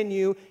that in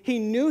you, he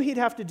knew he'd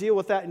have to deal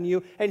with that in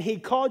you, and he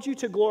called you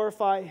to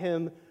glorify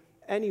him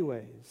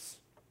anyways.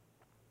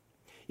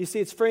 You see,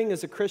 it's freeing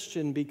as a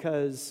Christian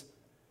because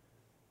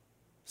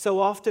so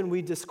often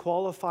we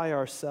disqualify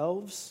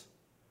ourselves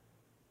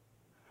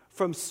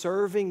from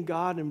serving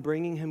God and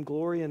bringing him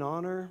glory and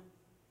honor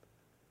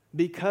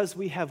because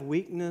we have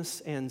weakness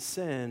and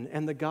sin,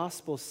 and the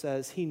gospel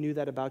says he knew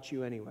that about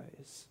you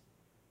anyways.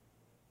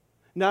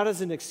 Not as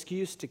an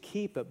excuse to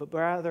keep it, but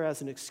rather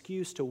as an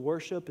excuse to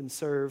worship and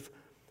serve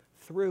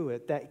through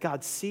it. That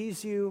God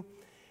sees you,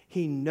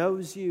 he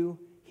knows you,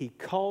 he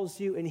calls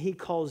you, and he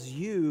calls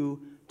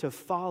you to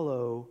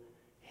follow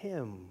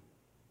him.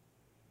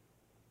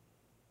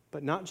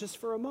 But not just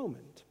for a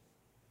moment.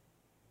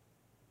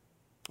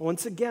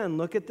 Once again,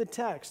 look at the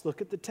text.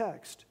 Look at the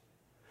text.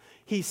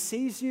 He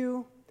sees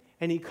you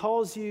and he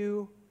calls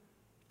you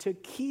to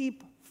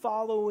keep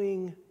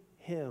following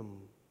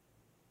him.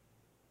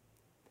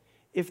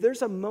 If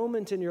there's a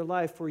moment in your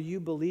life where you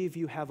believe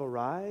you have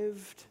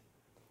arrived,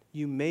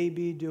 you may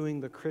be doing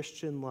the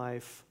Christian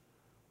life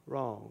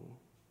wrong.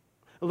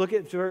 Look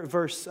at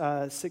verse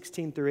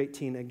 16 through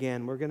 18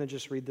 again. We're going to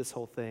just read this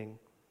whole thing.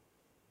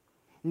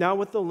 Now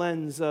with the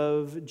lens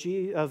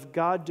of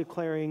God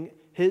declaring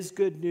his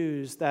good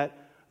news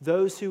that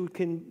those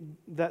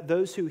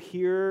who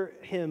hear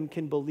him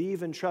can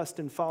believe and trust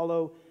and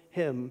follow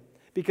him,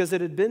 because it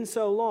had been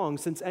so long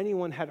since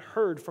anyone had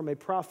heard from a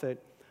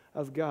prophet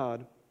of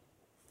God.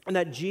 And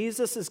that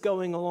Jesus is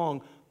going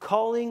along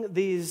calling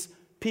these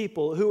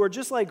people who are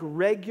just like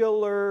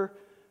regular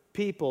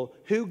people,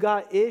 who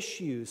got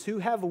issues, who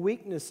have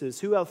weaknesses,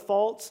 who have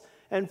faults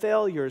and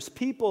failures,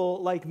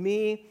 people like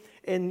me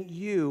and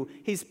you.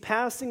 He's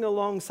passing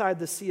alongside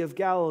the Sea of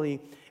Galilee,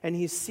 and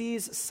he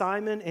sees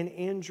Simon and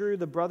Andrew,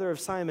 the brother of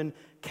Simon,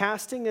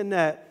 casting a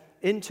net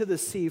into the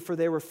sea, for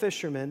they were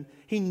fishermen.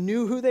 He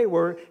knew who they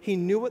were. He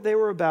knew what they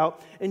were about.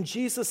 And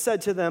Jesus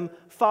said to them,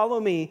 "Follow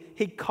me."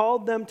 He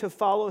called them to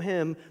follow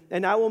him,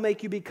 and I will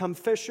make you become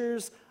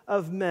fishers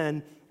of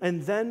men.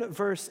 And then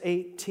verse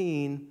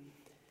 18,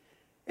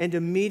 and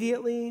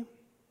immediately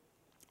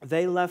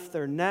they left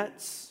their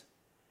nets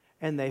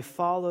and they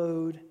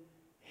followed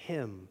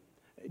him.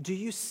 Do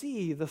you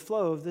see the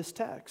flow of this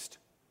text?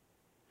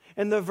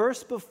 In the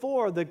verse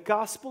before, the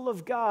gospel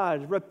of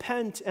God,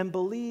 repent and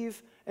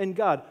believe in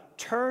God.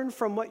 Turn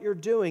from what you're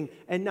doing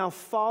and now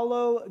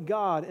follow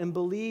God and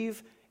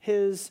believe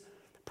his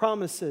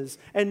promises.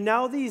 And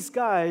now these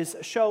guys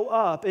show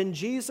up and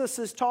Jesus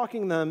is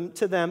talking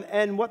to them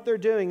and what they're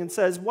doing, and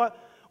says, what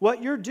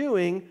you're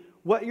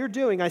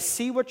doing, I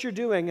see what you're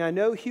doing. I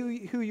know who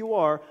you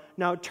are.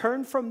 Now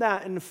turn from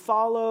that and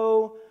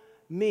follow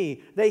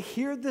me. They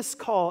hear this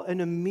call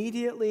and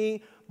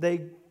immediately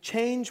they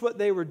change what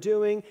they were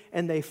doing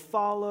and they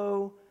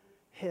follow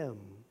him.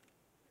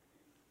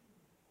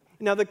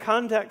 Now, the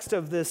context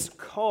of this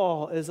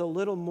call is a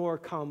little more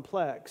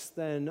complex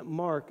than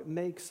Mark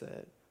makes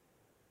it.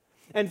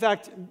 In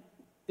fact,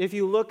 if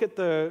you look at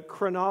the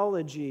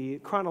chronologically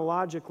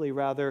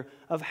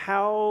of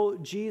how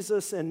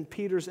Jesus and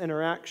Peter's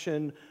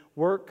interaction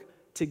work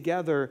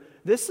together,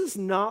 this is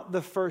not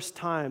the first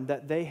time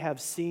that they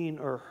have seen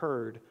or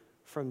heard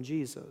from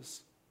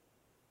Jesus.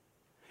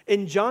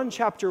 In John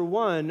chapter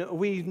 1,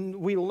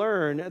 we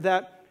learn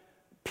that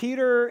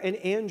Peter and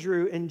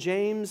Andrew and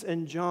James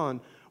and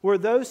John were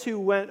those who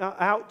went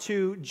out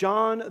to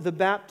John the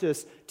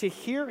Baptist to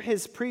hear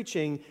his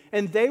preaching,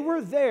 and they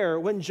were there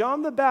when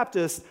John the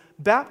Baptist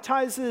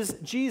baptizes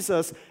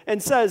Jesus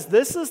and says,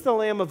 "This is the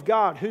Lamb of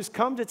God who's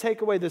come to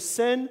take away the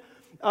sin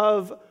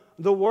of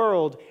the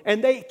world."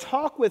 And they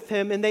talk with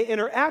him and they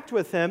interact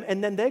with him,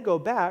 and then they go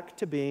back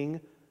to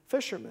being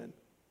fishermen.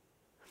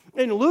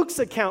 In Luke's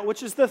account,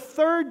 which is the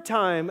third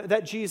time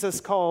that Jesus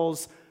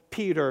calls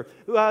Peter,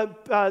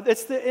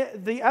 it's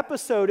the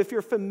episode, if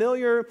you're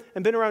familiar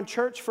and been around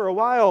church for a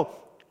while,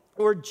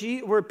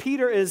 where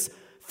Peter is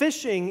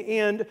fishing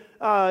and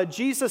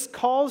Jesus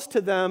calls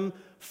to them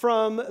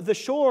from the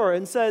shore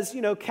and says,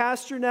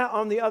 cast your net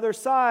on the other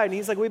side. And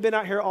he's like, "We've been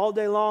out here all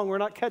day long. We're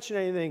not catching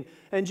anything."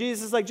 And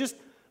Jesus is like, "Just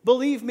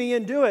believe me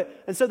and do it."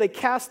 And so they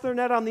cast their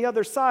net on the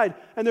other side.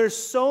 And there's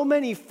so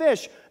many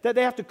fish that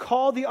they have to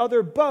call the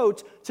other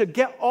boat to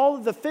get all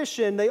of the fish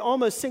in. They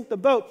almost sink the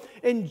boat.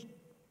 And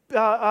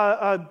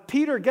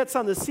Peter gets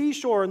on the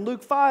seashore in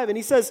Luke 5, and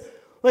he says,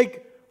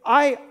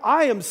 I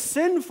am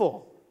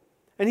sinful.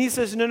 And he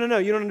says, no,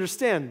 you don't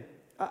understand.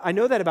 I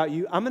know that about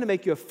you. I'm going to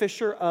make you a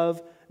fisher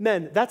of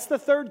men. That's the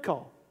third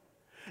call.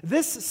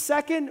 This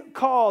second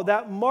call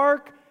that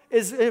Mark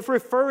is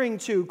referring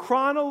to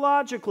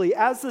chronologically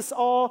as this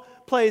all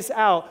plays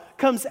out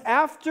comes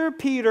after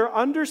Peter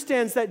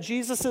understands that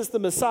Jesus is the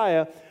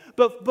Messiah,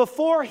 but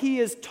before he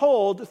is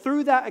told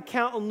through that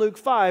account in Luke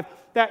 5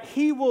 that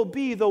he will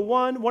be the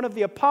one of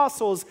the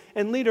apostles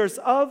and leaders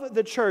of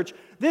the church.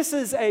 This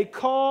is a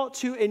call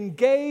to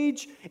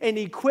engage and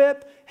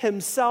equip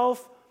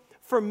himself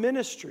for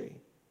ministry.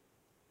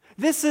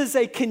 This is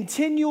a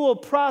continual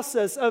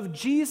process of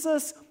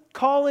Jesus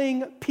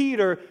calling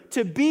Peter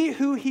to be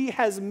who he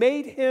has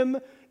made him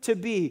to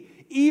be,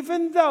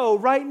 even though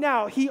right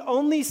now he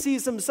only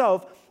sees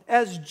himself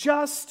as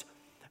just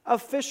a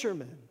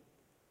fisherman.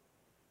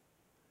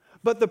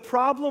 But the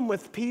problem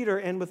with Peter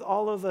and with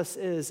all of us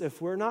is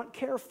if we're not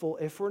careful,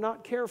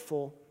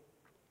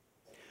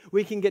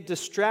 we can get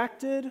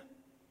distracted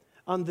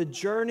on the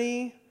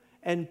journey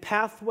and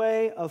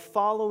pathway of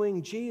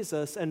following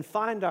Jesus and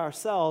find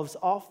ourselves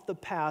off the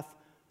path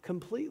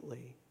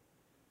completely.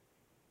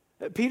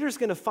 Peter's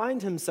going to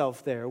find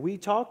himself there. We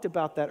talked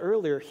about that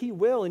earlier. He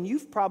will, and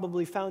you've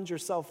probably found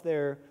yourself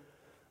there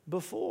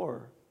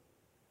before.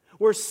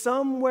 Where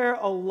somewhere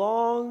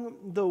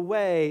along the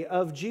way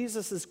of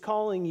Jesus is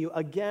calling you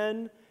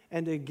again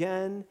and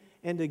again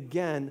and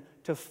again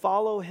to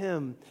follow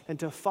him and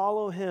to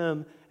follow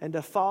him and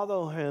to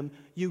follow him,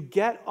 you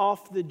get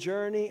off the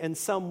journey and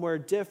somewhere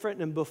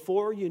different, and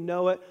before you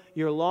know it,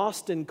 you're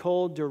lost and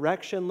cold,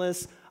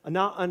 directionless,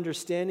 not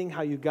understanding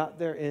how you got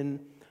there in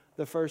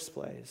the first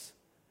place.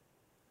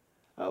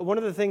 One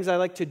of the things I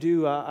like to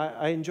do,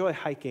 I enjoy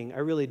hiking, I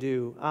really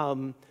do.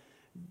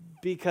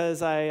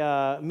 Because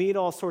I meet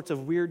all sorts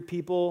of weird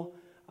people.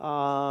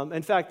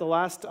 In fact, the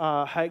last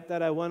hike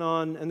that I went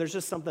on, and there's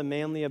just something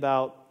manly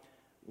about,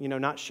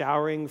 not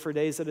showering for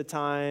days at a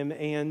time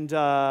and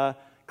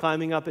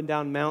climbing up and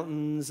down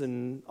mountains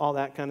and all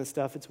that kind of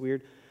stuff. It's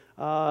weird.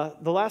 The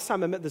last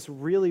time I met this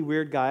really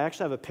weird guy, I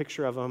actually have a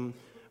picture of him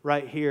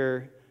right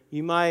here.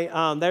 You might,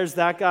 there's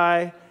that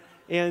guy.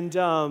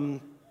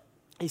 And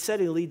he said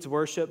he leads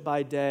worship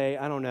by day.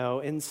 I don't know.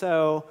 And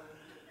so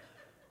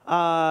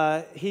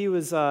he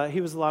was a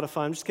lot of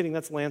fun. I'm just kidding.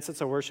 That's Lance.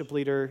 That's our worship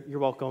leader. You're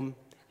welcome.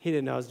 He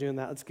didn't know I was doing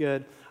that. That's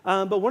good.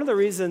 But one of the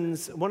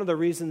reasons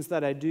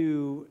that I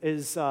do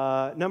is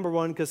number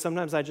one, because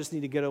sometimes I just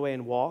need to get away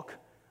and walk.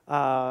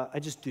 I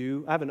just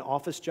do. I have an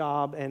office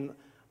job, and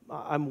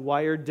I'm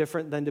wired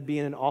different than to be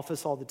in an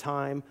office all the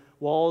time.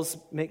 Walls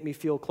make me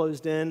feel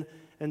closed in,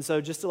 and so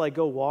just to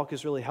go walk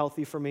is really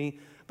healthy for me.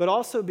 But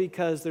also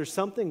because there's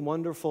something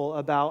wonderful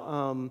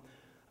about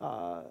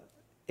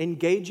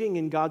engaging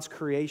in God's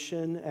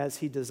creation as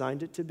he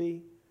designed it to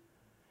be.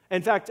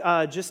 In fact,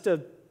 just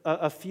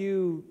a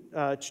few,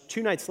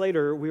 2 nights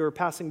later, we were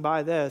passing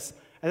by this,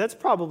 and that's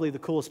probably the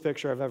coolest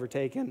picture I've ever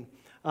taken,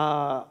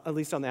 at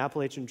least on the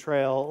Appalachian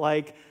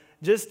Trail.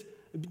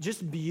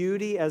 Just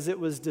beauty as it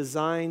was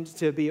designed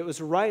to be. It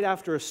was right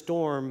after a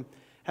storm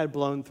had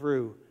blown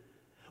through.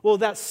 Well,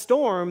 that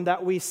storm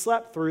that we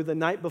slept through the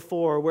night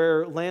before,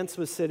 where Lance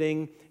was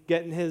sitting,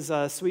 getting his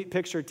sweet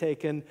picture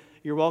taken,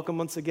 you're welcome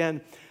once again.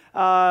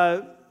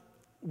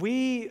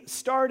 We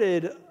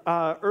started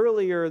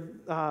earlier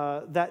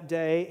that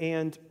day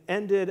and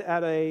ended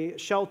at a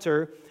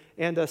shelter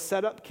and a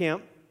set-up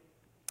camp.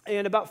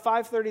 And about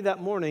 5:30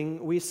 that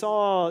morning, we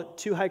saw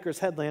 2 hikers'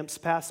 headlamps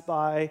pass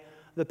by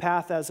the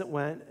path as it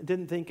went.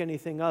 Didn't think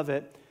anything of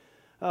it.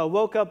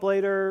 Woke up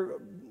later,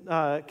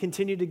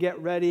 continued to get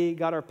ready,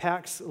 got our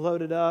packs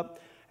loaded up,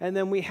 and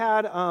then we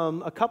had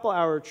a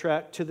couple-hour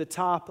trek to the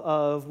top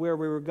of where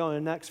we were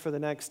going next for the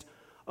next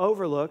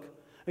overlook.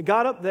 I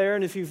got up there,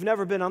 and if you've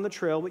never been on the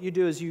trail, what you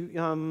do is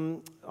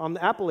on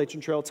the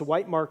Appalachian Trail, it's a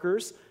white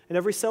markers, and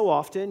every so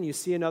often you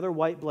see another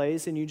white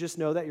blaze, and you just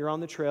know that you're on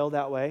the trail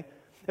that way.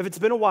 If it's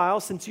been a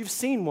while since you've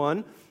seen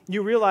one,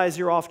 you realize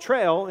you're off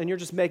trail, and you're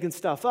just making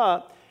stuff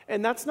up,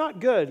 and that's not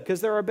good,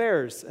 because there are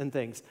bears and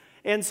things.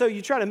 And so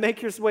you try to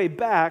make your way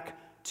back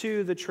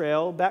to the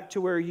trail, back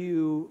to where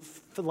you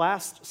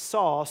last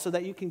saw, so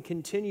that you can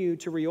continue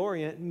to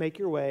reorient and make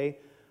your way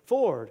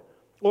forward.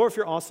 Or if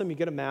you're awesome, you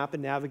get a map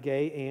and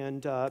navigate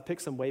and pick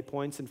some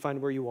waypoints and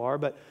find where you are.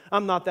 But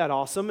I'm not that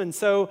awesome, and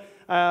so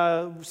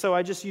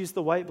I just use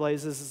the white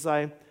blazes as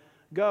I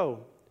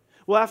go.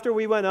 Well, after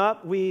we went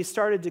up, we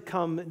started to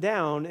come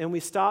down, and we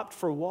stopped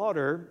for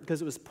water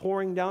because it was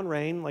pouring down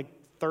rain, like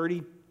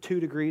 32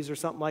 degrees or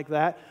something like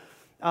that.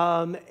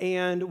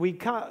 And we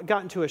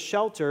got into a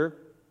shelter,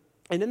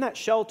 and in that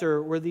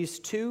shelter were these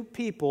two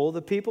people,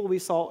 the people we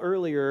saw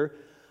earlier,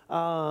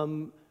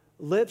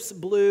 lips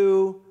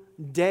blue,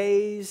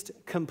 dazed,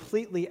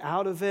 completely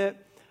out of it.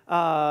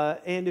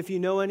 And if you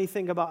know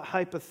anything about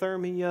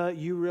hypothermia,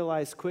 you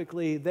realize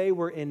quickly they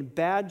were in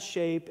bad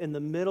shape in the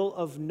middle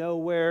of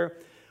nowhere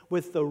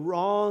with the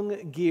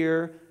wrong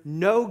gear,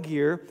 no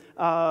gear,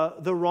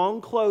 the wrong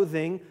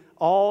clothing,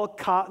 all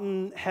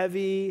cotton,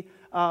 heavy,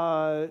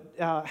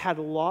 had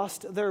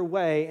lost their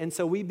way. And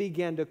so we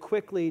began to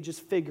quickly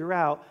just figure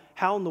out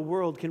how in the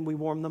world can we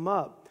warm them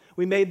up.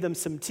 We made them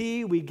some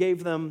tea. We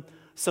gave them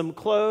some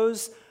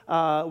clothes.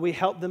 We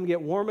helped them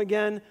get warm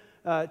again.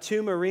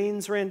 2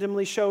 Marines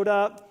randomly showed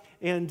up,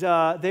 and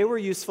they were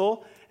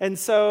useful. And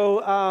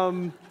so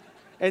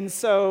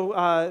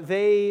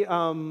they,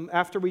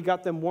 after we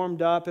got them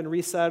warmed up and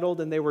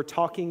resettled and they were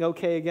talking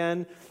okay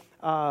again,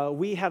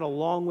 we had a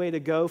long way to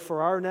go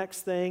for our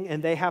next thing,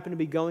 and they happened to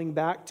be going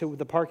back to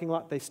the parking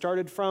lot they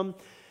started from.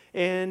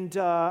 And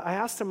I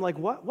asked them, like,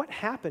 what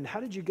happened? How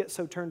did you get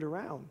so turned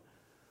around?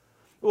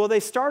 Well, they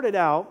started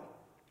out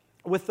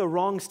with the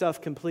wrong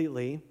stuff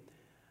completely,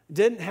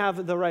 didn't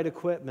have the right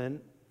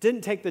equipment,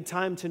 didn't take the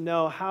time to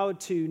know how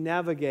to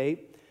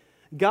navigate,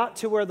 got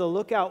to where the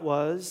lookout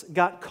was,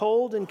 got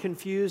cold and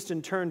confused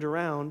and turned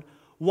around,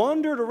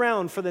 wandered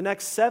around for the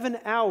next 7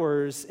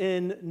 hours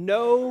in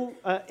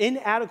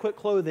inadequate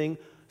clothing,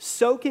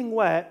 soaking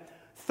wet,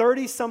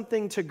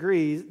 30-something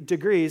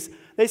degrees.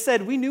 They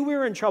said, we knew we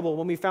were in trouble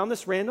when we found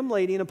this random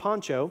lady in a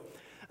poncho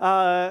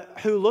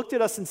who looked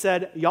at us and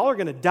said, y'all are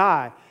going to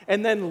die,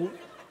 and then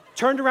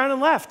turned around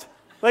and left.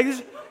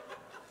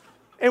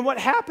 And what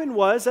happened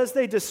was, as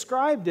they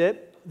described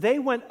it, they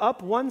went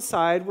up one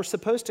side, were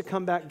supposed to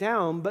come back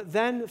down, but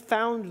then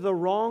found the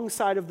wrong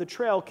side of the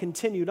trail,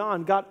 continued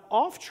on, got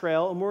off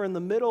trail, and were in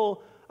the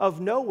middle of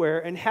nowhere,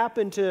 and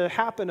happened to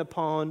happen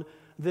upon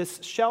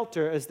this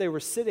shelter as they were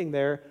sitting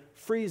there,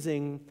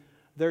 freezing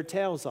their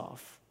tails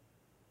off.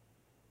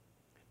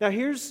 Now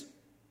here's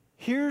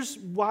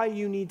why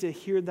you need to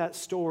hear that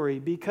story,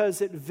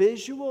 because it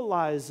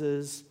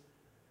visualizes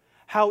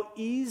how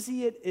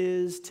easy it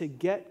is to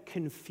get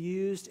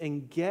confused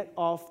and get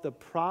off the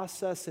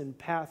process and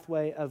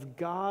pathway of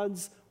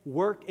God's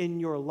work in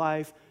your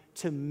life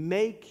to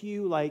make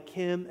you like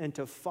Him and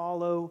to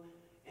follow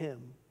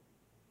Him.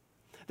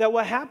 That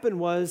what happened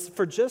was,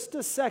 for just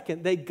a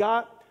second, they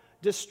got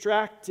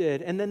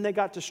distracted, and then they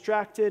got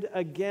distracted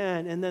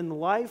again, and then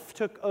life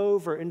took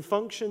over, and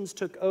functions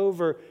took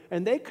over,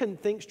 and they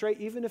couldn't think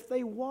straight even if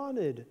they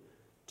wanted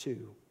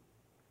to.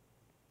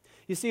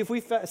 You see, if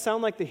we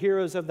sound like the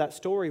heroes of that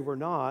story, we're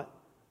not.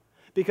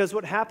 Because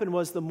what happened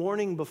was, the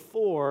morning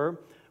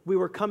before, we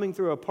were coming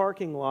through a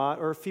parking lot,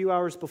 or a few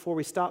hours before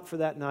we stopped for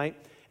that night,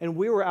 and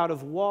we were out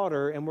of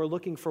water, and we're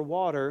looking for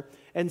water,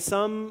 and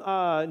some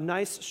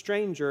nice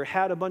stranger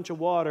had a bunch of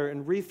water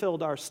and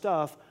refilled our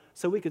stuff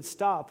so we could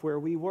stop where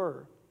we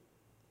were.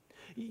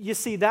 You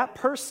see, that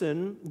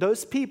person,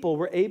 those people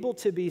were able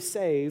to be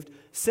saved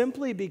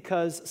simply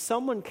because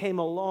someone came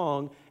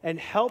along and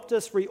helped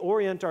us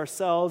reorient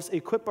ourselves,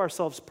 equip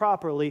ourselves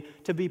properly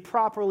to be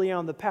properly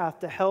on the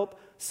path to help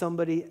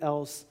somebody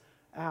else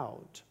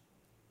out.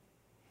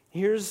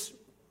 Here's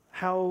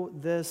how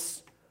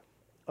this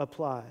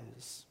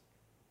applies.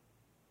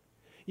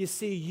 You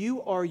see,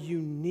 you are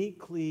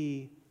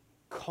uniquely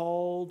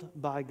called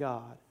by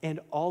God,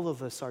 and all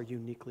of us are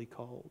uniquely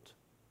called.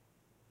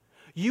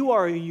 You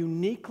are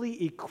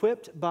uniquely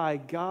equipped by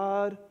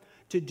God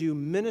to do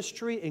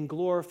ministry and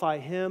glorify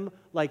Him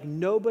like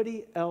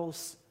nobody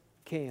else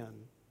can.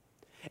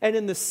 And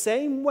in the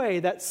same way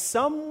that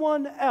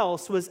someone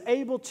else was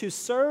able to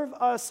serve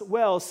us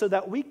well so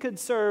that we could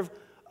serve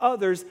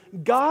others,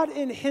 God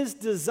in His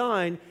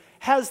design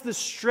has the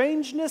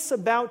strangeness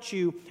about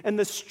you and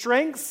the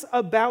strengths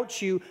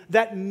about you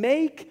that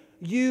make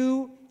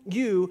you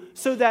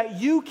so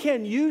that you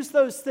can use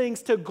those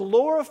things to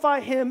glorify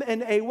Him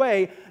in a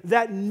way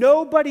that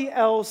nobody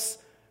else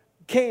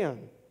can.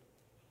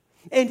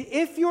 And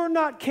if you're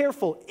not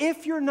careful,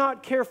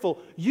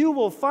 you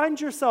will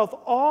find yourself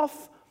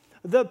off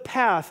the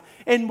path.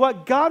 And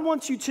what God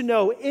wants you to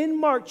know in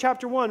Mark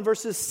chapter 1,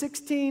 verses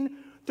 16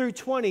 through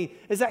 20,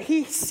 is that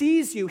He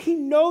sees you. He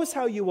knows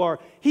how you are.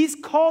 He's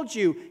called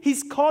you.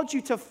 He's called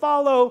you to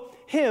follow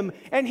Him,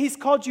 and He's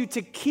called you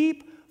to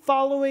keep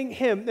following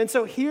Him. And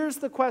so here's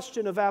the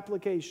question of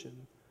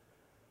application.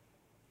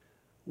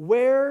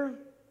 Where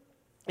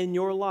in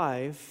your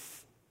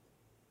life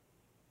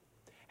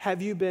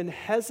have you been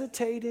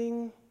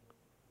hesitating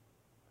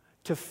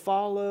to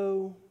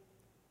follow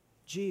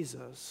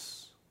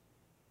Jesus?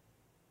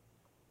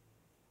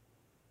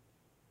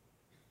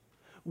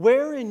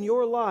 Where in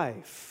your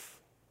life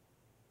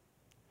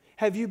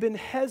have you been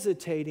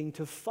hesitating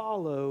to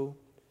follow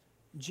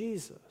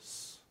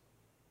Jesus?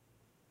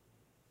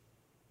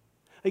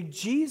 Like,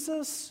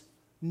 Jesus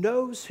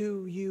knows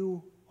who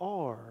you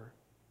are.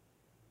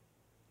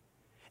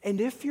 And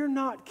if you're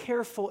not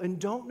careful and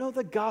don't know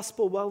the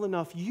gospel well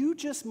enough, you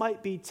just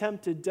might be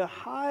tempted to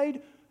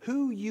hide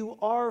who you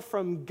are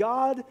from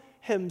God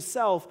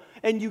Himself.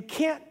 And you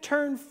can't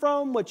turn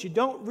from what you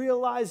don't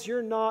realize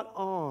you're not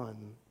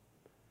on.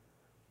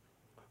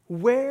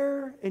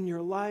 Where in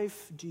your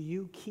life do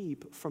you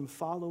keep from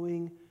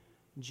following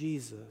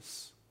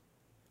Jesus?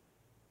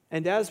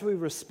 And as we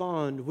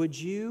respond, would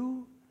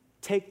you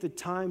take the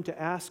time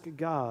to ask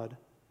God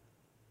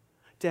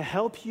to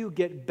help you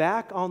get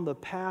back on the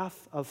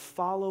path of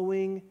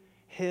following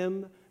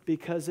Him,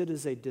 because it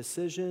is a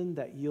decision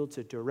that yields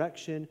a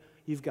direction.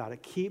 You've got to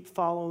keep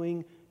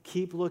following,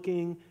 keep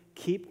looking,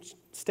 keep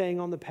staying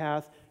on the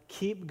path,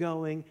 keep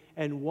going,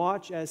 and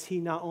watch as He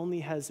not only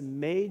has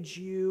made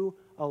you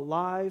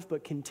alive,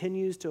 but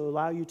continues to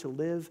allow you to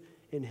live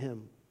in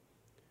Him.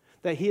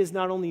 That He has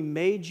not only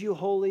made you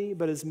holy,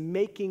 but is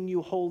making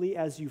you holy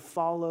as you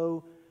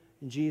follow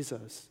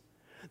Jesus.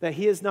 That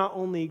He has not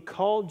only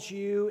called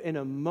you in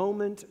a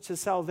moment to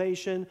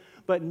salvation,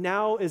 but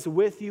now is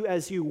with you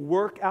as you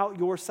work out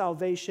your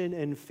salvation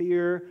in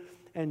fear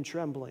and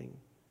trembling.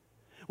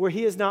 Where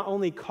He has not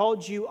only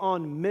called you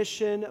on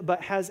mission,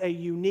 but has a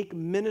unique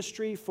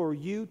ministry for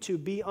you to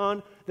be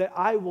on that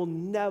I will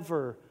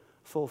never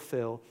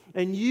fulfill.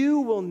 And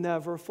you will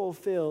never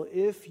fulfill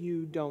if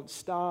you don't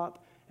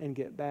stop and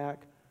get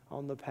back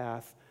on the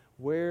path.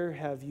 Where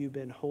have you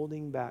been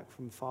holding back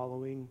from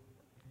following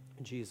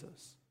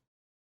Jesus?